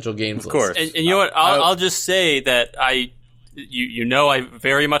the essential games list. Of course. And you know what? I'll just say that I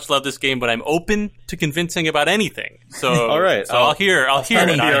very much love this game, but I'm open to convincing about anything. So all right. So I'll hear it,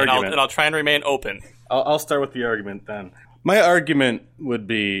 and argument. I'll try and remain open. I'll start with the argument then. My argument would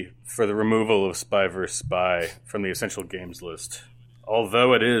be for the removal of Spy vs. Spy from the essential games list.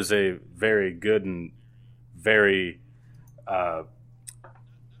 Although it is a very good and very not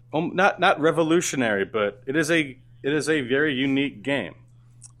revolutionary, but it is a very unique game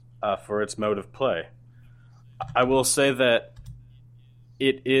for its mode of play. I will say that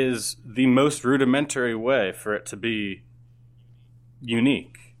it is the most rudimentary way for it to be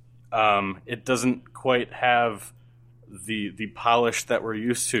unique. It doesn't quite have the polish that we're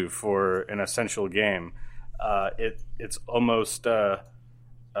used to for an essential game. It's almost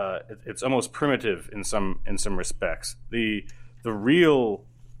primitive in some respects. The real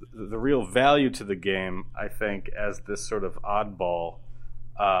value to the game, I think, as this sort of oddball,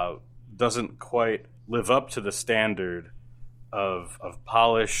 doesn't quite live up to the standard of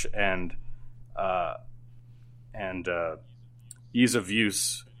polish and ease of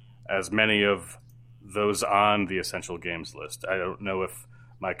use as many of those on the Essential Games list. I don't know if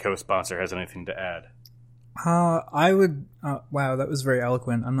my co-sponsor has anything to add. I would. Wow, that was very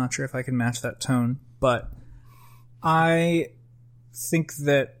eloquent. I'm not sure if I can match that tone, but I think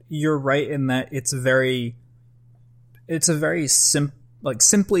that you're right in that it's a very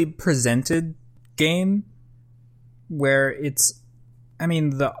simply presented game where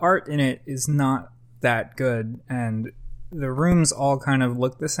the art in it is not that good, and the rooms all kind of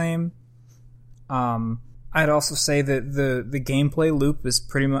look the same. I'd also say that the gameplay loop is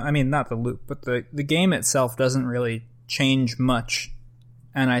pretty much... not the loop, but the game itself doesn't really change much.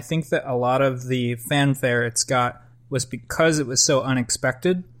 And I think that a lot of the fanfare it's got was because it was so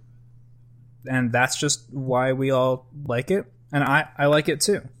unexpected. And that's just why we all like it. And I like it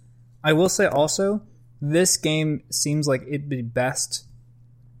too. I will say also, this game seems like it'd be best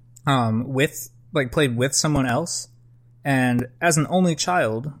played with someone else. And as an only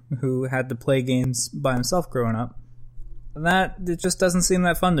child who had to play games by himself growing up, it just doesn't seem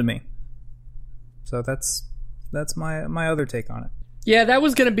that fun to me. So that's my other take on it. Yeah, that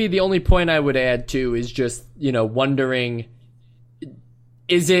was going to be the only point I would add to, is just, wondering,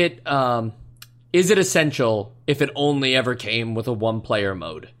 is it essential if it only ever came with a one-player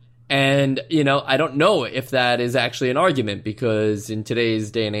mode? And, I don't know if that is actually an argument, because in today's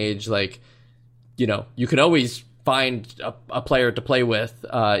day and age, you could always find a player to play with,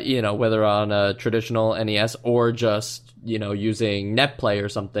 whether on a traditional NES or just, using NetPlay or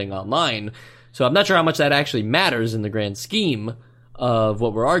something online. So I'm not sure how much that actually matters in the grand scheme of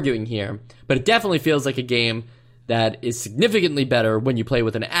what we're arguing here. But it definitely feels like a game that is significantly better when you play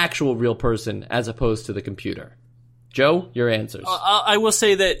with an actual real person as opposed to the computer. Joe, your answers. I will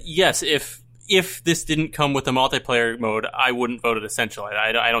say that, yes, if this didn't come with a multiplayer mode, I wouldn't vote it essential.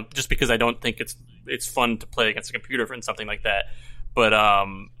 I don't, just because I don't think it's fun to play against a computer and something like that. But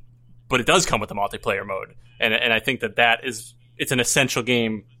it does come with a multiplayer mode, and I think it's an essential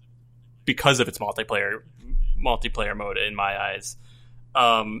game because of its multiplayer mode in my eyes.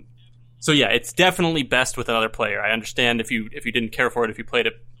 So yeah, it's definitely best with another player. I understand if you didn't care for it if you played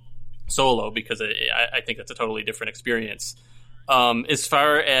it solo, because I think that's a totally different experience. As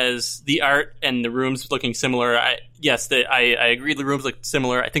far as the art and the rooms looking similar, I agree the rooms look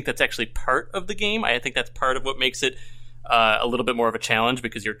similar. I think that's actually part of the game. I think that's part of what makes it a little bit more of a challenge,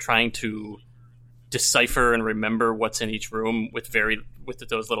 because you're trying to decipher and remember what's in each room with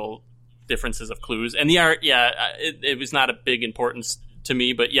those little differences of clues. And the art, it was not a big importance to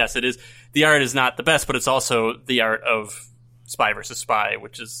me, but yes, it is. The art is not the best, but it's also the art of Spy vs. Spy,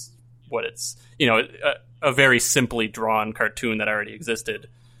 which is what it's, a very simply drawn cartoon that already existed.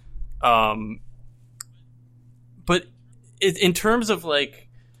 But in terms of the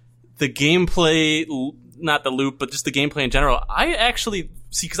gameplay, not the loop, but just the gameplay in general, I actually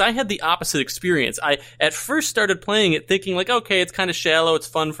see, because I had the opposite experience. I at first started playing it thinking okay, it's kind of shallow, it's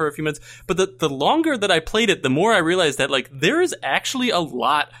fun for a few minutes. But the longer that I played it, the more I realized that there is actually a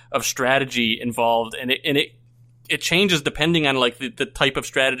lot of strategy involved, and it changes depending on the type of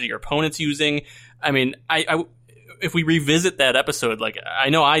strategy your opponent's using. If we revisit that episode, I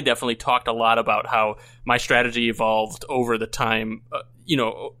know I definitely talked a lot about how my strategy evolved over the time,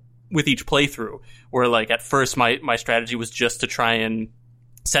 with each playthrough, where at first my strategy was just to try and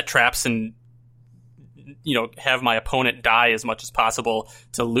set traps and have my opponent die as much as possible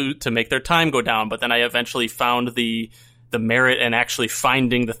to make their time go down. But then I eventually found the merit in actually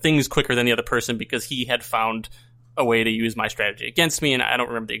finding the things quicker than the other person, because he had found a way to use my strategy against me, and I don't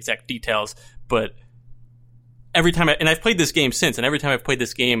remember the exact details, but every time I've played this game since, and every time I've played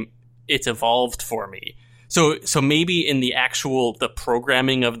this game, it's evolved for me. So maybe in the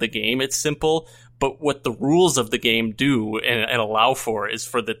programming of the game, it's simple, but what the rules of the game do and allow for is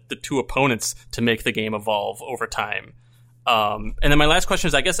for the two opponents to make the game evolve over time. And then my last question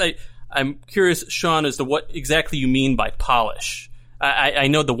is, I guess I'm curious, Sean, as to what exactly you mean by polish. I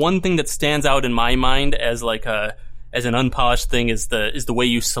know the one thing that stands out in my mind as as an unpolished thing is the way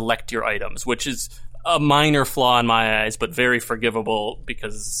you select your items, which is a minor flaw in my eyes, but very forgivable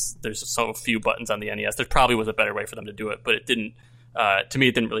because there's so few buttons on the NES. There probably was a better way for them to do it, but it didn't. To me,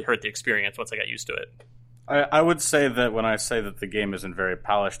 it didn't really hurt the experience once I got used to it. I would say that when I say that the game isn't very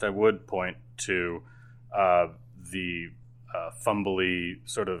polished, I would point to the fumbly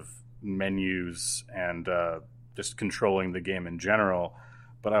sort of menus and just controlling the game in general.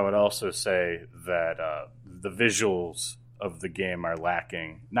 But I would also say that the visuals of the game are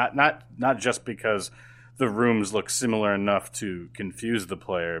lacking. Not just because the rooms look similar enough to confuse the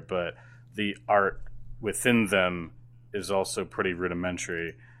player, but the art within them is also pretty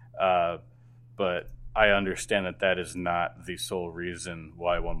rudimentary. But I understand that is not the sole reason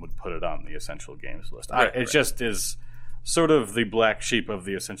why one would put it on the essential games list. It just is sort of the black sheep of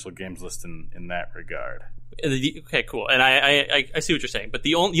the essential games list in that regard. Okay, cool. And I see what you're saying. But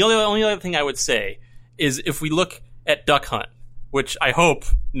the only other thing I would say is if we look at Duck Hunt, which I hope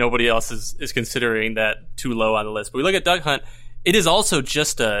nobody else is considering that too low on the list. But we look at Duck Hunt, it is also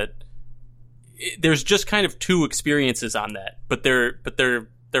just there's just kind of two experiences on that, but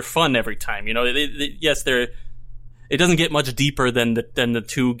they're fun every time. You know, it doesn't get much deeper than the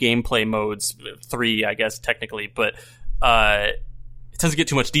two gameplay modes, 3, I guess technically, but it doesn't get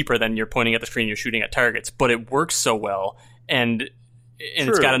too much deeper than you're pointing at the screen, you're shooting at targets. But it works so well, and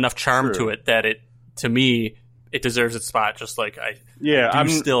it's got enough charm to it that to me it deserves its spot. Just like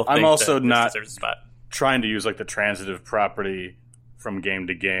I'm also not trying to use like the transitive property from game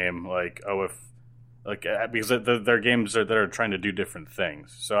to game, because they're games that are trying to do different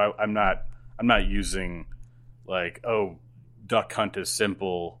things. So I'm not using like, Duck Hunt is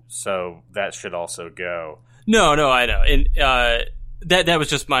simple, so that should also go. No, I know, and that was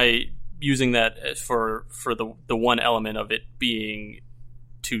just my using that for the one element of it being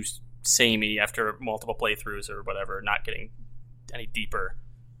too samey after multiple playthroughs or whatever, not getting any deeper.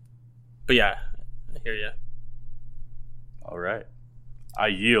 But yeah, I hear you. All right, I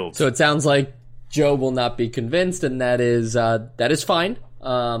yield. So it sounds like Joe will not be convinced, and that is fine.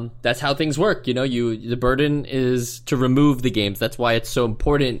 That's how things work. You know, the burden is to remove the games. That's why it's so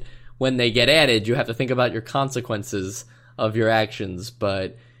important when they get added. You have to think about your consequences of your actions.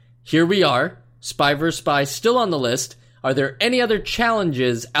 But here we are, Spy vs. Spy still on the list. Are there any other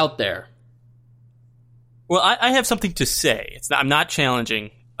challenges out there? Well, I have something to say. I'm not challenging,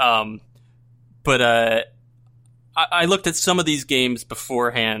 but I looked at some of these games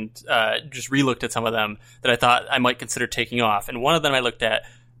beforehand, just re-looked at some of them that I thought I might consider taking off. And one of them I looked at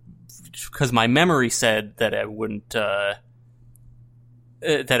because my memory said that I wouldn't, that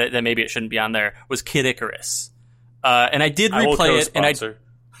maybe it shouldn't be on there, was Kid Icarus. And I did replay it. And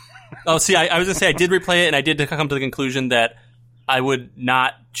I was going to say I did replay it, and I did come to the conclusion that I would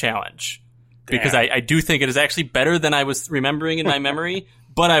not challenge. Damn. Because I do think it is actually better than I was remembering in my memory.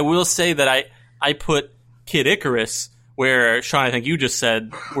 But I will say that I put Kid Icarus, where Sean, I think you just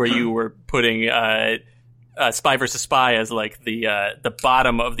said, where you were putting Spy vs. Spy as like the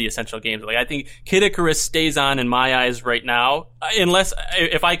bottom of the essential games. Like I think Kid Icarus stays on in my eyes right now, unless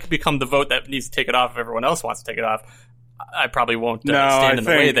if I become the vote that needs to take it off, if everyone else wants to take it off, I probably won't stand in the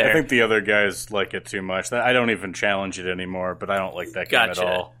way there. I think the other guys like it too much. I don't even challenge it anymore, but I don't like that game at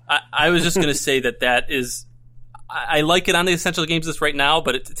all. I was just going to say that is, I like it on the essential games list right now,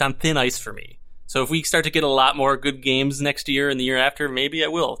 but it's on thin ice for me. So if we start to get a lot more good games next year and the year after, maybe I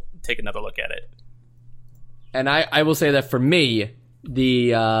will take another look at it. And I will say that for me,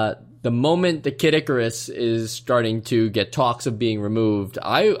 the moment the Kid Icarus is starting to get talks of being removed,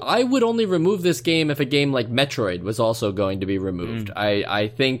 I would only remove this game if a game like Metroid was also going to be removed. I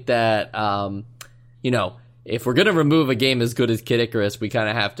think that, if we're going to remove a game as good as Kid Icarus, we kind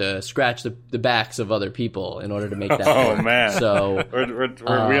of have to scratch the backs of other people in order to make that work. Oh, man. So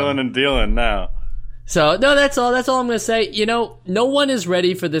we're wheeling and dealing now. So, no, that's all I'm going to say. No one is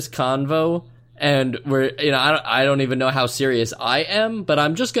ready for this convo. And I don't even know how serious I am, but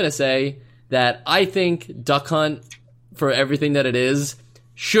I'm just going to say that I think Duck Hunt, for everything that it is,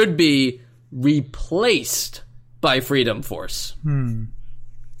 should be replaced by Freedom Force.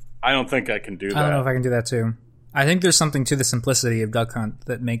 I don't think I can do that. I don't know if I can do that too. I think there's something to the simplicity of Duck Hunt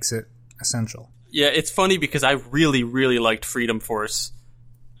that makes it essential. Yeah, it's funny because I really, really liked Freedom Force.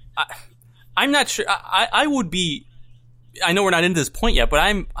 I'm not sure. I would be... I know we're not into this point yet, but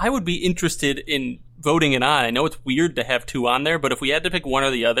I would be interested in voting it on. I know it's weird to have two on there, but if we had to pick one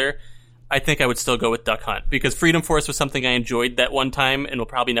or the other, I think I would still go with Duck Hunt, because Freedom Force was something I enjoyed that one time and will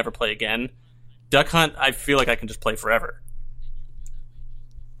probably never play again. Duck Hunt, I feel like I can just play forever.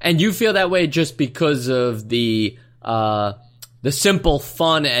 And you feel that way just because of the simple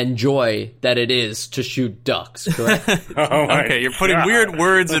fun and joy that it is to shoot ducks, correct? Okay, you're putting weird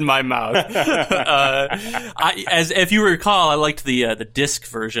words in my mouth. As if you recall, I liked the disc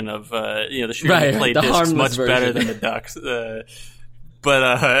version of the shoot and play discs much better than the ducks.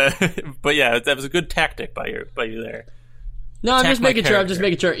 But yeah, that was a good tactic by you there. No, I'm just making sure.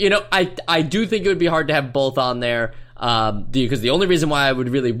 I do think it would be hard to have both on there. Because the only reason why I would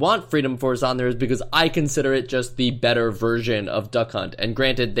really want Freedom Force on there is because I consider it just the better version of Duck Hunt. And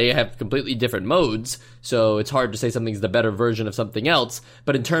granted, they have completely different modes, so it's hard to say something's the better version of something else.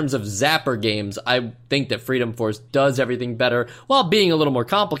 But in terms of Zapper games, I think that Freedom Force does everything better while being a little more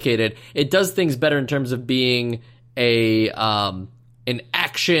complicated. It does things better in terms of being an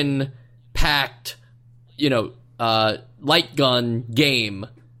action packed, light gun game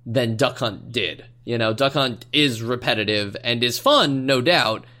than Duck Hunt did. Duck Hunt is repetitive and is fun, no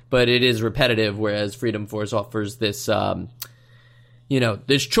doubt, but it is repetitive, whereas Freedom Force offers this,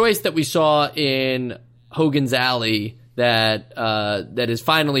 this choice that we saw in Hogan's Alley that is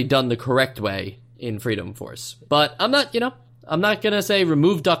finally done the correct way in Freedom Force. But I'm not going to say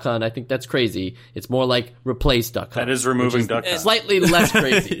remove Duck Hunt. I think that's crazy. It's more like replace Duck Hunt. That is removing Duck Hunt. Slightly less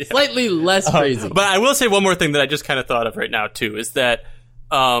crazy. Yeah. Slightly less crazy. But I will say one more thing that I just kind of thought of right now, too, is that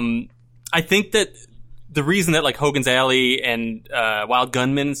I think that the reason that like Hogan's Alley and Wild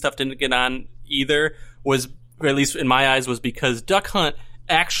Gunman and stuff didn't get on either was, or at least in my eyes, was because Duck Hunt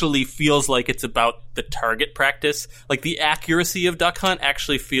actually feels like it's about the target practice. Like the accuracy of Duck Hunt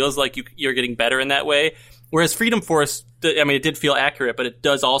actually feels like you're getting better in that way. Whereas Freedom Force, it did feel accurate, but it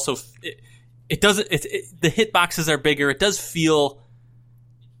does also, the hitboxes are bigger. It does feel,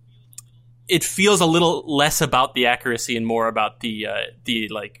 it feels a little less about the accuracy and more about the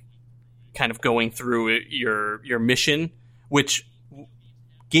like kind of going through your mission, which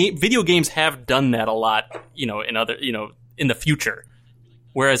video games have done that a lot, in other, in the future.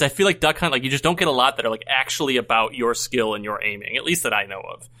 Whereas I feel like Duck Hunt, like you just don't get a lot that are like actually about your skill and your aiming, at least that I know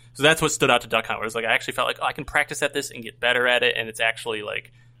of. So that's what stood out to Duck Hunt, where it's like I actually felt like, I can practice at this and get better at it, and it's actually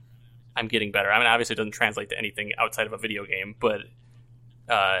like I'm getting better. I mean, obviously it doesn't translate to anything outside of a video game, but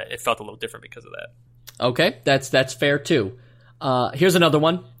it felt a little different because of that. Okay, that's fair too. Here's another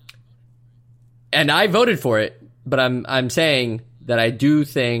one, and I voted for it, but I'm saying that I do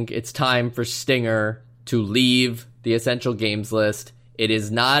think it's time for Stinger to leave the Essential Games list. It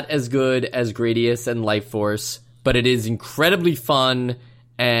is not as good as Gradius and Life Force, but it is incredibly fun,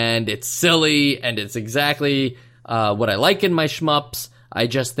 and it's silly, and it's exactly what I like in my shmups. I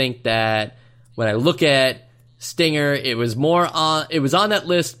just think that when I look at Stinger, it was on that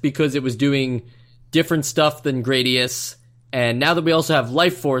list because it was doing different stuff than Gradius, and now that we also have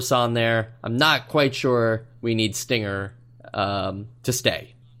Life Force on there, I'm not quite sure we need Stinger to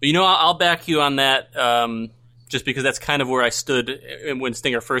stay. But I'll back you on that. Just because that's kind of where I stood when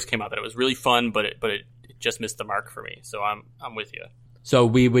Stinger first came out, that it was really fun, but it just missed the mark for me. So I'm with you. So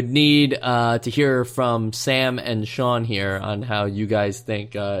we would need to hear from Sam and Sean here on how you guys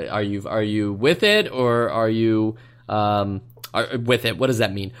think. Are you with it, or are you with it? What does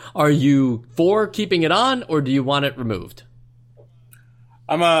that mean? Are you for keeping it on, or do you want it removed?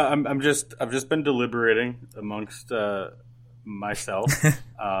 I've just been deliberating amongst myself.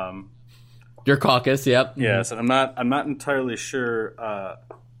 Your caucus, yep. Yes, and I'm not entirely sure. I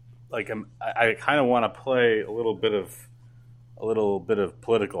kind of want to play a little bit of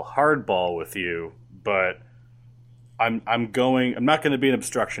political hardball with you, but I'm not going to be an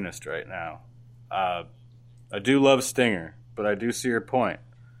obstructionist right now. I do love Stinger, but I do see your point,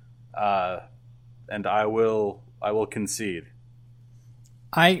 and I will concede.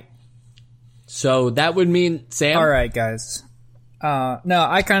 So that would mean Sam. All right, guys. No,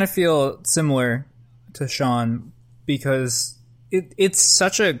 I kind of feel similar to Sean because it's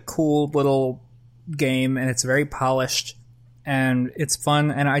such a cool little game, and it's very polished, and it's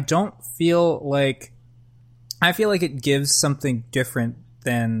fun, and I feel like it gives something different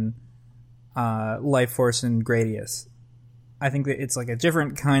than Life Force and Gradius. I think that it's like a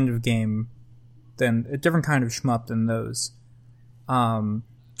different kind of game a different kind of shmup than those.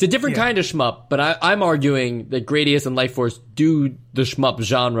 It's a different kind of shmup, but I'm arguing that Gradius and Life Force do the shmup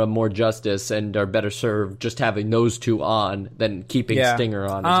genre more justice and are better served just having those two on than keeping Stinger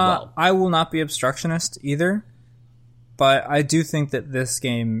on as well. I will not be obstructionist either, but I do think that this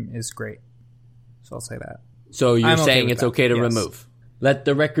game is great. So I'll say that. So you're saying it's okay to remove. Let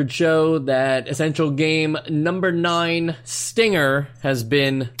the record show that Essential Game number 9, Stinger, has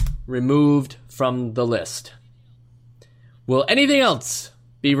been removed from the list. Will anything else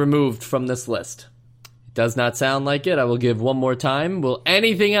be removed from this list? It does not sound like it. I will give one more time. Will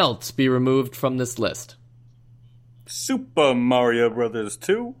anything else be removed from this list? Super Mario Brothers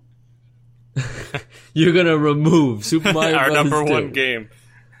 2. You're going to remove Super Mario Our Brothers number 2. one game.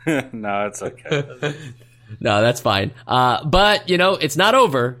 No, it's okay. No, that's fine. But, it's not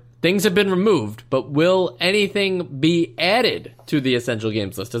over. Things have been removed. But will anything be added to the Essential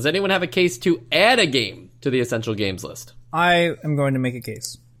Games list? Does anyone have a case to add a game to the Essential Games list? I am going to make a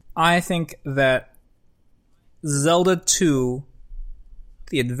case. I think that Zelda 2,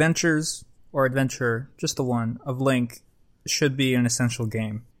 The Adventures, or Adventure, just the one, of Link, should be an essential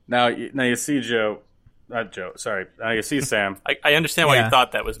game. Now you see sorry. Now you see Sam. I understand why you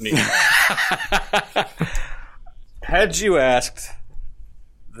thought that was me. Had you asked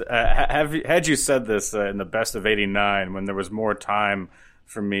had you said this in the best of '89, when there was more time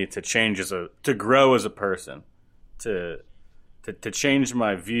for me to to grow as a person, to change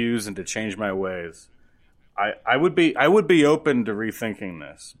my views and to change my ways, I would be open to rethinking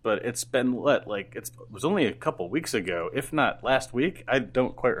this. But it's been it was only a couple weeks ago, if not last week. I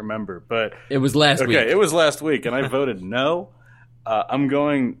don't quite remember, but It was last week. Okay, it was last week, and I voted no. I'm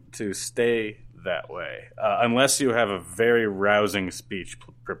going to stay that way, unless you have a very rousing speech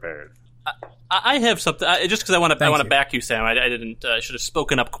prepared. I have something just because I want to back you, Sam. I didn't. I should have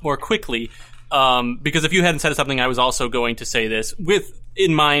spoken up more quickly because if you hadn't said something, I was also going to say this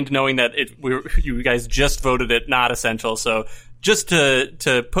in mind, knowing that you guys just voted it not essential. So just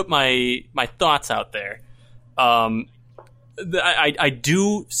to put my thoughts out there, I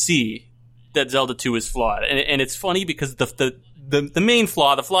do see that Zelda 2 is flawed, and it's funny because the main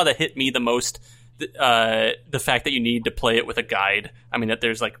flaw, the flaw that hit me the most, the fact that you need to play it with a guide. I mean, that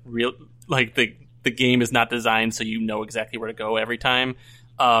there's the game is not designed so you know exactly where to go every time,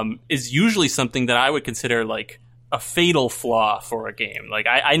 is usually something that I would consider like a fatal flaw for a game. Like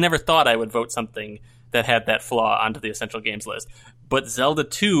I never thought I would vote something that had that flaw onto the essential games list, but Zelda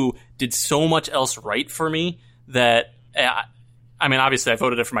 2 did so much else right for me that I mean, obviously I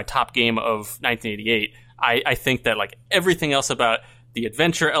voted it for my top game of 1988. I think that like everything else about the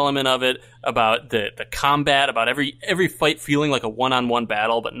adventure element of it, about the combat, about every fight feeling like a one-on-one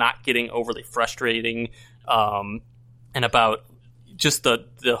battle but not getting overly frustrating, and about just the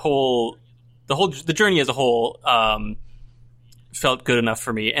journey as a whole felt good enough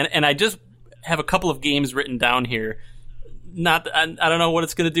for me. And I just have a couple of games written down here. I don't know what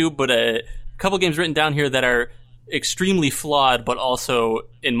it's going to do, but a couple of games written down here that are extremely flawed, but also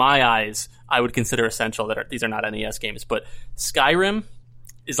in my eyes I would consider essential. These are not NES games, but Skyrim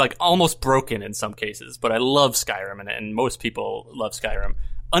is like almost broken in some cases, but I love Skyrim, and most people love Skyrim.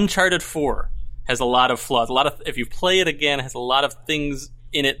 Uncharted 4 has a lot of flaws. If you play it again, it has a lot of things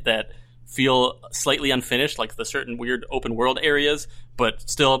in it that feel slightly unfinished, like the certain weird open world areas, but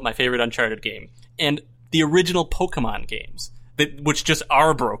still my favorite Uncharted game. And the original Pokemon games, which just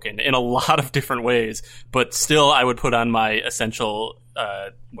are broken in a lot of different ways, but still I would put on my essential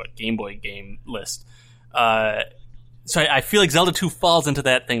Game Boy game list. So I feel like Zelda 2 falls into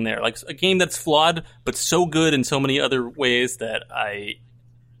that thing there, like a game that's flawed but so good in so many other ways that I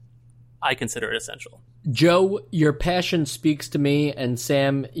consider it essential. Joe, your passion speaks to me, and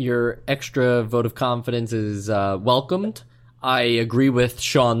Sam, your extra vote of confidence is welcomed. I agree with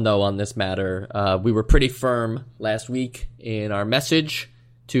Sean, though, on this matter. We were pretty firm last week in our message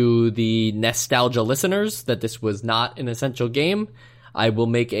to the Nostalgia listeners that this was not an essential game. I will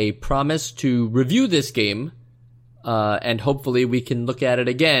make a promise to review this game, and hopefully we can look at it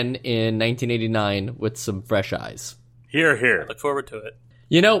again in 1989 with some fresh eyes. Hear, hear. Look forward to it.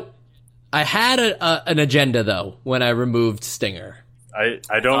 You know, I had an agenda, though, when I removed Stinger. I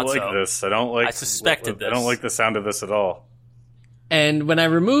don't like this. I suspected this. I don't like the sound of this at all. And when I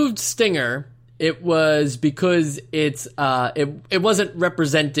removed Stinger, it was because it wasn't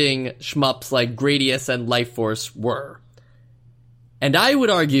representing shmups like Gradius and Life Force were. And I would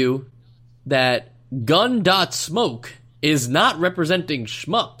argue that Gun.Smoke is not representing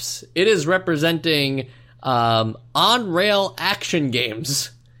shmups. It is representing on-rail action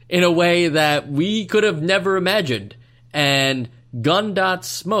games in a way that we could have never imagined. And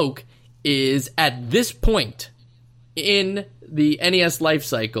Gun.Smoke is, at this point in the NES life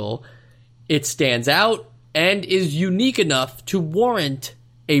cycle, it stands out and is unique enough to warrant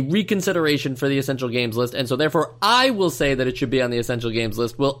a reconsideration for the Essential Games list. And so therefore, I will say that it should be on the Essential Games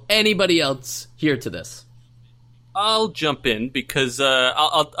list. Will anybody else hear to this? I'll jump in because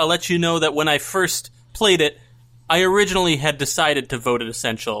I'll let you know that when I first played it, I originally had decided to vote it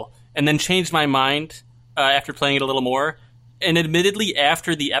essential and then changed my mind after playing it a little more. And admittedly,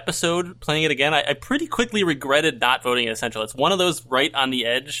 after the episode, playing it again, I pretty quickly regretted not voting it essential. It's one of those right on the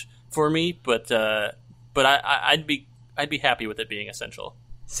edge for me, but I'd be happy with it being essential.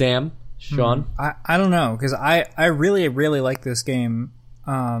 Sam? Sean? I don't know, because I really, really like this game,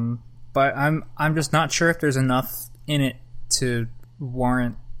 but I'm just not sure if there's enough in it to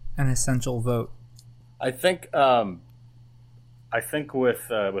warrant an essential vote. I think with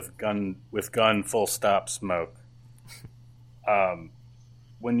gun full stop smoke.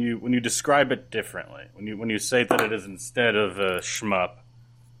 When you describe it differently, when you say that it is instead of a shmup,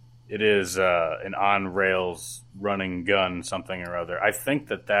 it is an on rails running gun something or other. I think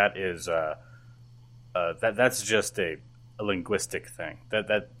that is that's just a linguistic thing.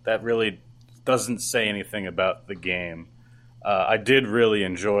 That really doesn't say anything about the game. I did really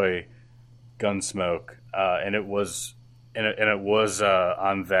enjoy Gunsmoke, and it was it was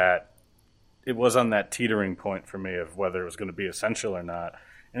on that. It was on that teetering point for me of whether it was going to be essential or not,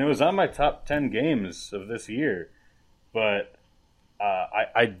 and it was on my top 10 games of this year. But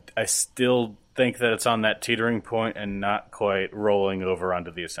I still think that it's on that teetering point and not quite rolling over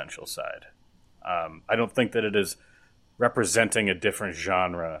onto the essential side. I don't think that it is representing a different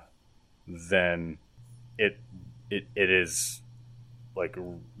genre than it is like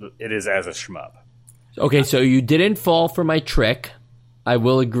it is as a shmup. Okay, so you didn't fall for my trick. I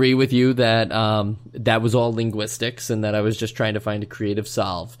will agree with you that that was all linguistics and that I was just trying to find a creative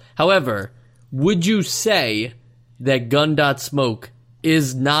solve. However, would you say that Gun.Smoke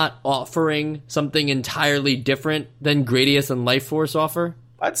is not offering something entirely different than Gradius and Life Force offer?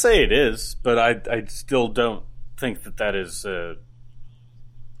 I'd say it is, but I still don't think that is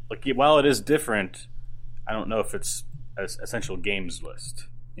like, while it is different, I don't know if it's an essential games list,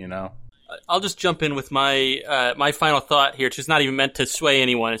 you know? I'll just jump in with my my final thought here. It's not even meant to sway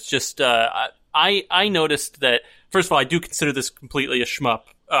anyone. It's just I noticed that, first of all, I do consider this completely a shmup,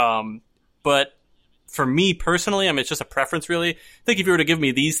 but for me personally, I mean, it's just a preference, really. I think if you were to give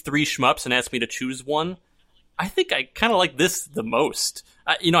me these 3 shmups and ask me to choose one, I think I kind of like this the most.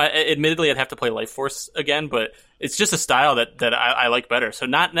 Admittedly, I'd have to play Life Force again, but it's just a style that I like better. So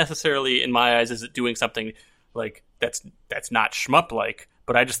not necessarily, in my eyes, is it doing something like that's not shmup-like,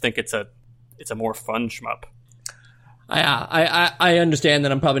 but I just think it's a more fun shmup. I understand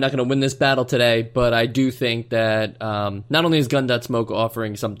that I'm probably not going to win this battle today, but I do think that not only is Gun.Smoke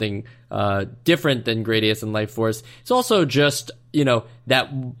offering something different than Gradius and Life Force, it's also just, that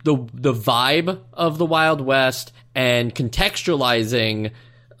the vibe of the Wild West and contextualizing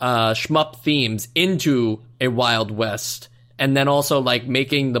shmup themes into a Wild West, and then also like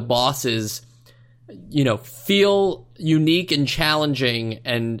making the bosses feel unique and challenging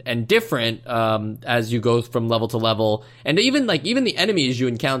and different as you go from level to level. And even the enemies you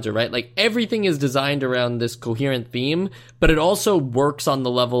encounter, right? Like, everything is designed around this coherent theme, but it also works on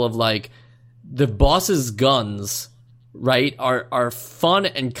the level of, like, the boss's guns, right, are fun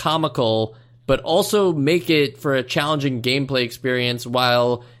and comical, but also make it for a challenging gameplay experience,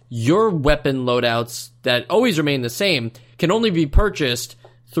 while your weapon loadouts that always remain the same can only be purchased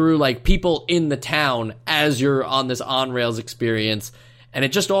through, like, people in the town as you're on this on-rails experience. And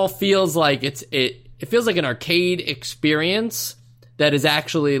it just all feels like it feels like an arcade experience that is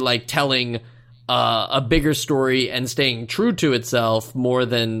actually, like, telling a bigger story and staying true to itself more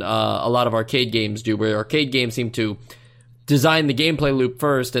than a lot of arcade games do, where arcade games seem to design the gameplay loop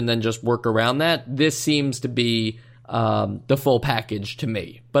first and then just work around that. This seems to be the full package to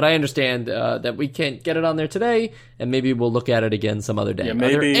me. But I understand that we can't get it on there today, and maybe we'll look at it again some other day. Yeah,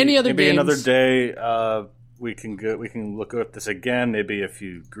 maybe any other maybe games? Another day we can look at this again. Maybe if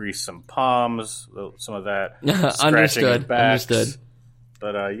you grease some palms, some of that scratching of backs. Understood.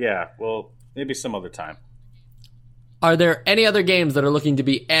 But well, maybe some other time. Are there any other games that are looking to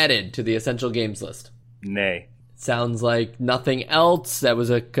be added to the essential games list? Nay. Sounds like nothing else. That was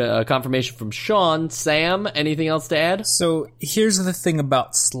a confirmation from Sean. Sam, anything else to add? So here's the thing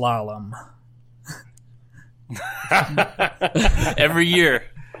about Slalom. Every year.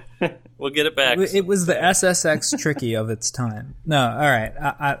 We'll get it back. It was the SSX Tricky of its time. No, all right.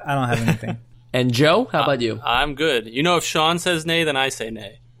 I don't have anything. And Joe, how about you? I'm good. If Sean says nay, then I say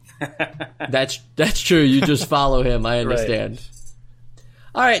nay. That's true. You just follow him. I understand. Right.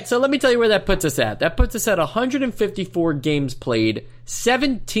 All right, so let me tell you where that puts us at. That puts us at 154 games played,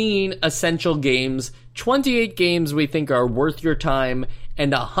 17 essential games, 28 games we think are worth your time,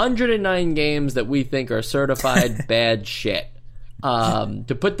 and 109 games that we think are certified bad shit.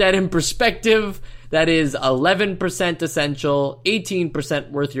 To put that in perspective, that is 11% essential,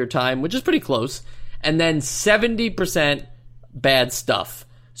 18% worth your time, which is pretty close, and then 70% bad stuff.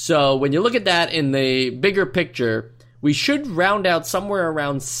 So when you look at that in the bigger picture, we should round out somewhere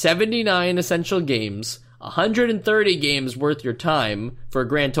around 79 essential games, 130 games worth your time, for a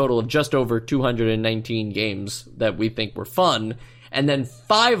grand total of just over 219 games that we think were fun, and then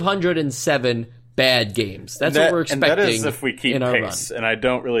 507 bad games. That's what we're expecting. And that is if we keep pace, run. And I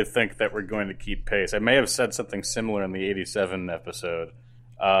don't really think that we're going to keep pace. I may have said something similar in the 87 episode.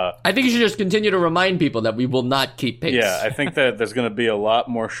 I think you should just continue to remind people that we will not keep pace. Yeah, I think that there's going to be a lot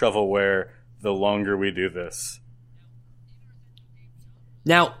more shovelware the longer we do this.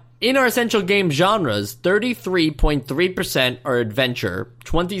 Now, in our essential game genres, 33.3% are adventure,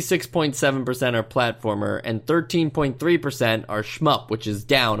 26.7% are platformer, and 13.3% are shmup, which is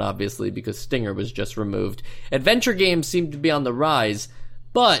down, obviously, because Stinger was just removed. Adventure games seem to be on the rise,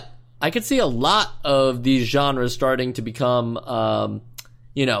 but I could see a lot of these genres starting to become,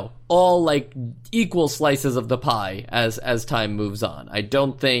 all like equal slices of the pie as time moves on. I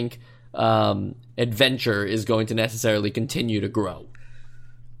don't think adventure is going to necessarily continue to grow.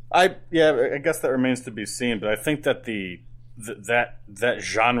 I guess that remains to be seen, but I think that that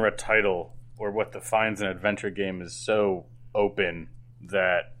genre title, or what defines an adventure game, is so open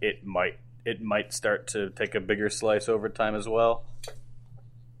that it might start to take a bigger slice over time as well.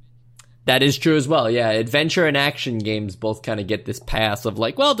 That is true as well. Yeah, adventure and action games both kind of get this pass of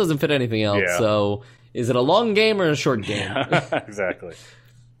like, well, it doesn't fit anything else. Yeah. So is it a long game or a short game? Yeah, exactly.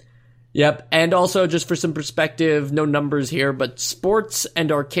 Yep, and also just for some perspective, no numbers here, but sports and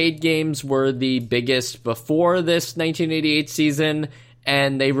arcade games were the biggest before this 1988 season,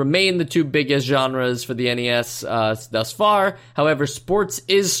 and they remain the two biggest genres for the NES thus far. However, sports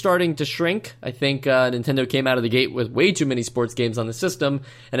is starting to shrink. I think Nintendo came out of the gate with way too many sports games on the system,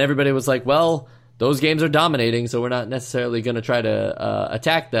 and everybody was like, well, those games are dominating, so we're not necessarily going to try to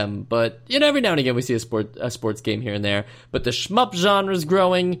attack them. But every now and again we see a sports game here and there. But the shmup genre is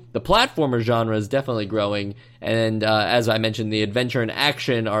growing. The platformer genre is definitely growing. And as I mentioned, the adventure and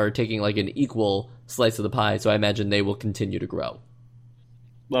action are taking like an equal slice of the pie. So I imagine they will continue to grow.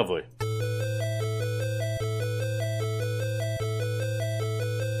 Lovely.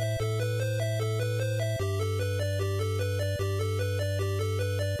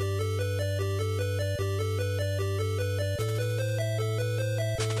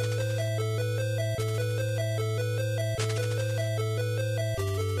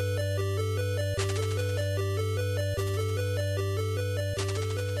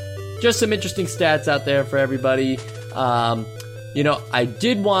 Just some interesting stats out there for everybody. I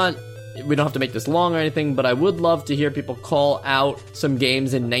did want, we don't have to make this long or anything, but I would love to hear people call out some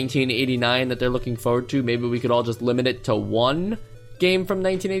games in 1989 that they're looking forward to. Maybe we could all just limit it to one game from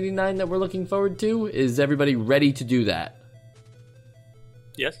 1989 that we're looking forward to. Is everybody ready to do that?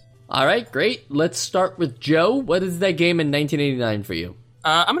 Yes. All right, great. Let's start with Joe. What is that game in 1989 for you?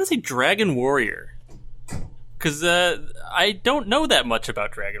 I'm going to say Dragon Warrior. Because I don't know that much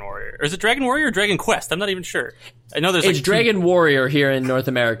about Dragon Warrior. Or is it Dragon Warrior or Dragon Quest? I'm not even sure. I know there's it's like Dragon Warrior here in North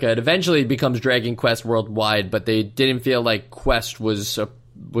America. It eventually becomes Dragon Quest worldwide, but they didn't feel like Quest was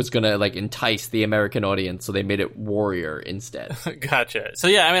going to like entice the American audience, so they made it Warrior instead. Gotcha. So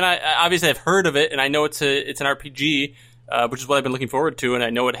yeah, I mean, I obviously I've heard of it, and I know it's an RPG, which is what I've been looking forward to, and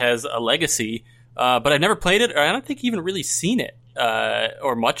I know it has a legacy, but I've never played it, or I don't think even really seen it.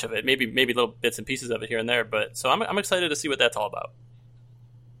 Or much of it, maybe little bits and pieces of it here and there. But so I'm excited to see what that's all about.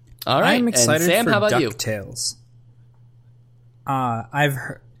 All right, I'm excited and Sam, for how about DuckTales. I've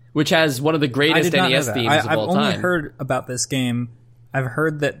heard, which has one of the greatest NES themes of I've all time. only heard about this game. I've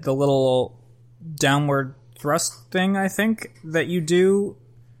heard that the little downward thrust thing, I think, that you do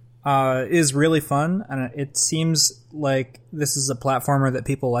is really fun, and it seems like this is a platformer that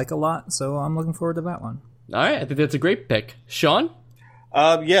people like a lot. So I'm looking forward to that one. All right, I think that's a great pick. Sean?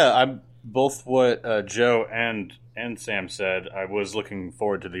 Yeah, I'm both what Joe and Sam said. I was looking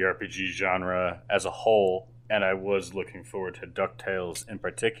forward to the RPG genre as a whole, and I was looking forward to DuckTales in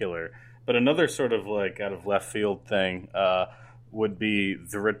particular. But another sort of like out of left field thing would be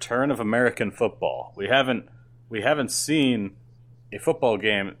the return of American football. We haven't seen a football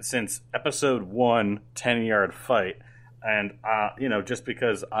game since episode 1, 10-Yard Fight. And just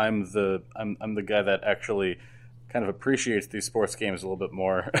because I'm the guy that actually kind of appreciates these sports games a little bit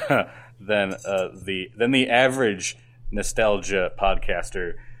more than the average nostalgia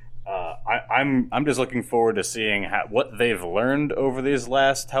podcaster, I'm just looking forward to seeing what they've learned over these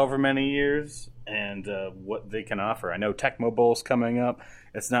last however many years and what they can offer. I know Tecmo Bowl's coming up.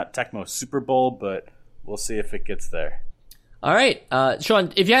 It's not Tecmo Super Bowl, but we'll see if it gets there. All right,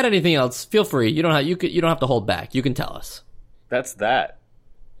 Sean. If you had anything else, feel free. You don't have to hold back. You can tell us. That's that.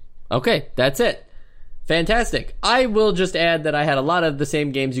 Okay, that's it. Fantastic. I will just add that I had a lot of the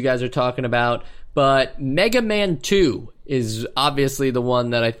same games you guys are talking about, but Mega Man 2 is obviously the one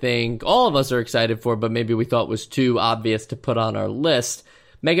that I think all of us are excited for, but maybe we thought was too obvious to put on our list.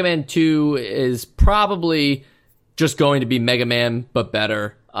 Mega Man 2 is probably just going to be Mega Man, but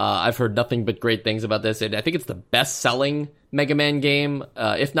better. I've heard nothing but great things about this, and I think it's the best-selling Mega Man game,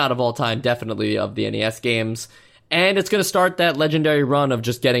 if not of all time, definitely of the NES games. And it's going to start that legendary run of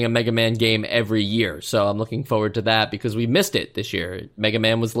just getting a Mega Man game every year. So I'm looking forward to that because we missed it this year. Mega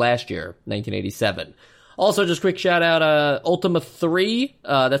Man was last year, 1987. Also, just quick shout out, Ultima 3.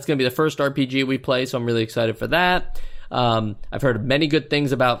 That's going to be the first RPG we play, so I'm really excited for that. I've heard many good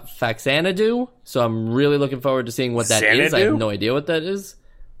things about Faxanadu, so I'm really looking forward to seeing what that is. I have no idea what that is.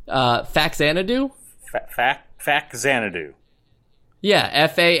 Faxanadu? Faxanadu. Yeah,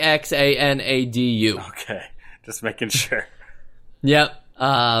 Faxanadu. Okay, just making sure. Yep.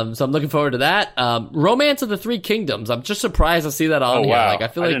 So I'm looking forward to that. Romance of the Three Kingdoms. I'm just surprised to see that on here. Wow.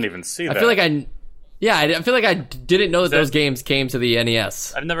 Like, I didn't even see that. I feel like I feel like I didn't know that those games came to the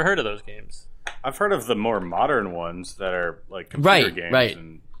NES. I've never heard of those games. I've heard of the more modern ones that are like computer games. Right.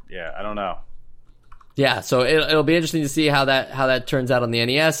 And yeah, I don't know. Yeah, so it'll be interesting to see how that turns out on the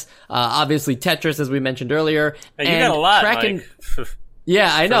NES. Obviously, Tetris, as we mentioned earlier. Hey, you got a lot, Kraken, Mike.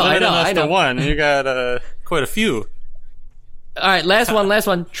 Yeah, I know. One, you got quite a few. All right, last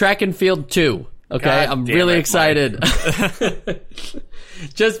one. Track and Field 2. Okay, God I'm damn really it, excited.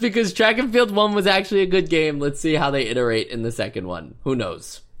 Just because Track and Field 1 was actually a good game, let's see how they iterate in the second one. Who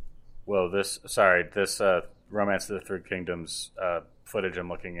knows? Well, this Romance of the Three Kingdoms footage I'm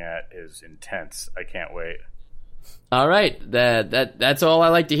looking at is intense. I can't wait. All right, that's all I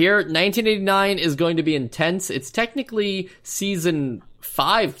like to hear. 1989 is going to be intense. It's technically season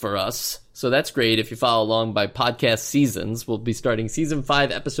 5 for us, so that's great. If you follow along by podcast seasons, we'll be starting season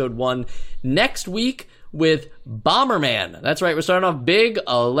 5, episode 1 next week with Bomberman. That's right, we're starting off big,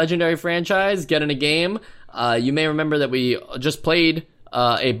 a legendary franchise, getting a game. You may remember that we just played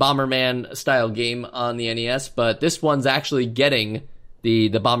a Bomberman style game on the NES, but this one's actually getting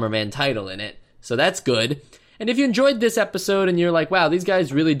the Bomberman title in it, so that's good. And if you enjoyed this episode and you're like, wow, these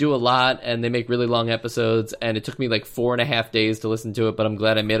guys really do a lot and they make really long episodes and it took me like 4.5 days to listen to it, but I'm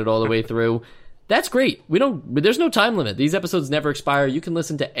glad I made it all the way through. That's great. There's no time limit. These episodes never expire. You can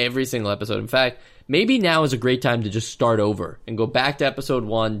listen to every single episode. In fact, maybe now is a great time to just start over and go back to episode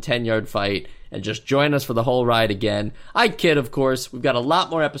 1, 10-yard fight, and just join us for the whole ride again. I kid, of course. We've got a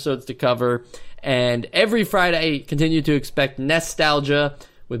lot more episodes to cover. And every Friday, continue to expect Nostalgia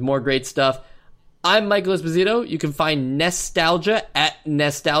with more great stuff. I'm Michael Esposito. You can find Nostalgia at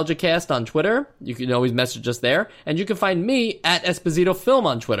NostalgiaCast on Twitter. You can always message us there. And you can find me at Esposito Film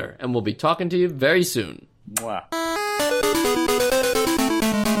on Twitter. And we'll be talking to you very soon. Wow.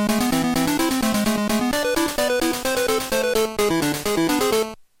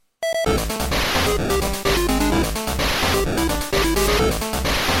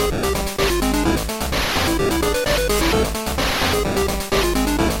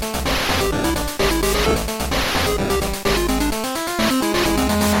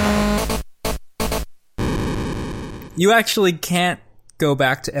 You actually can't go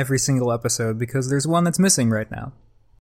back to every single episode because there's one that's missing right now.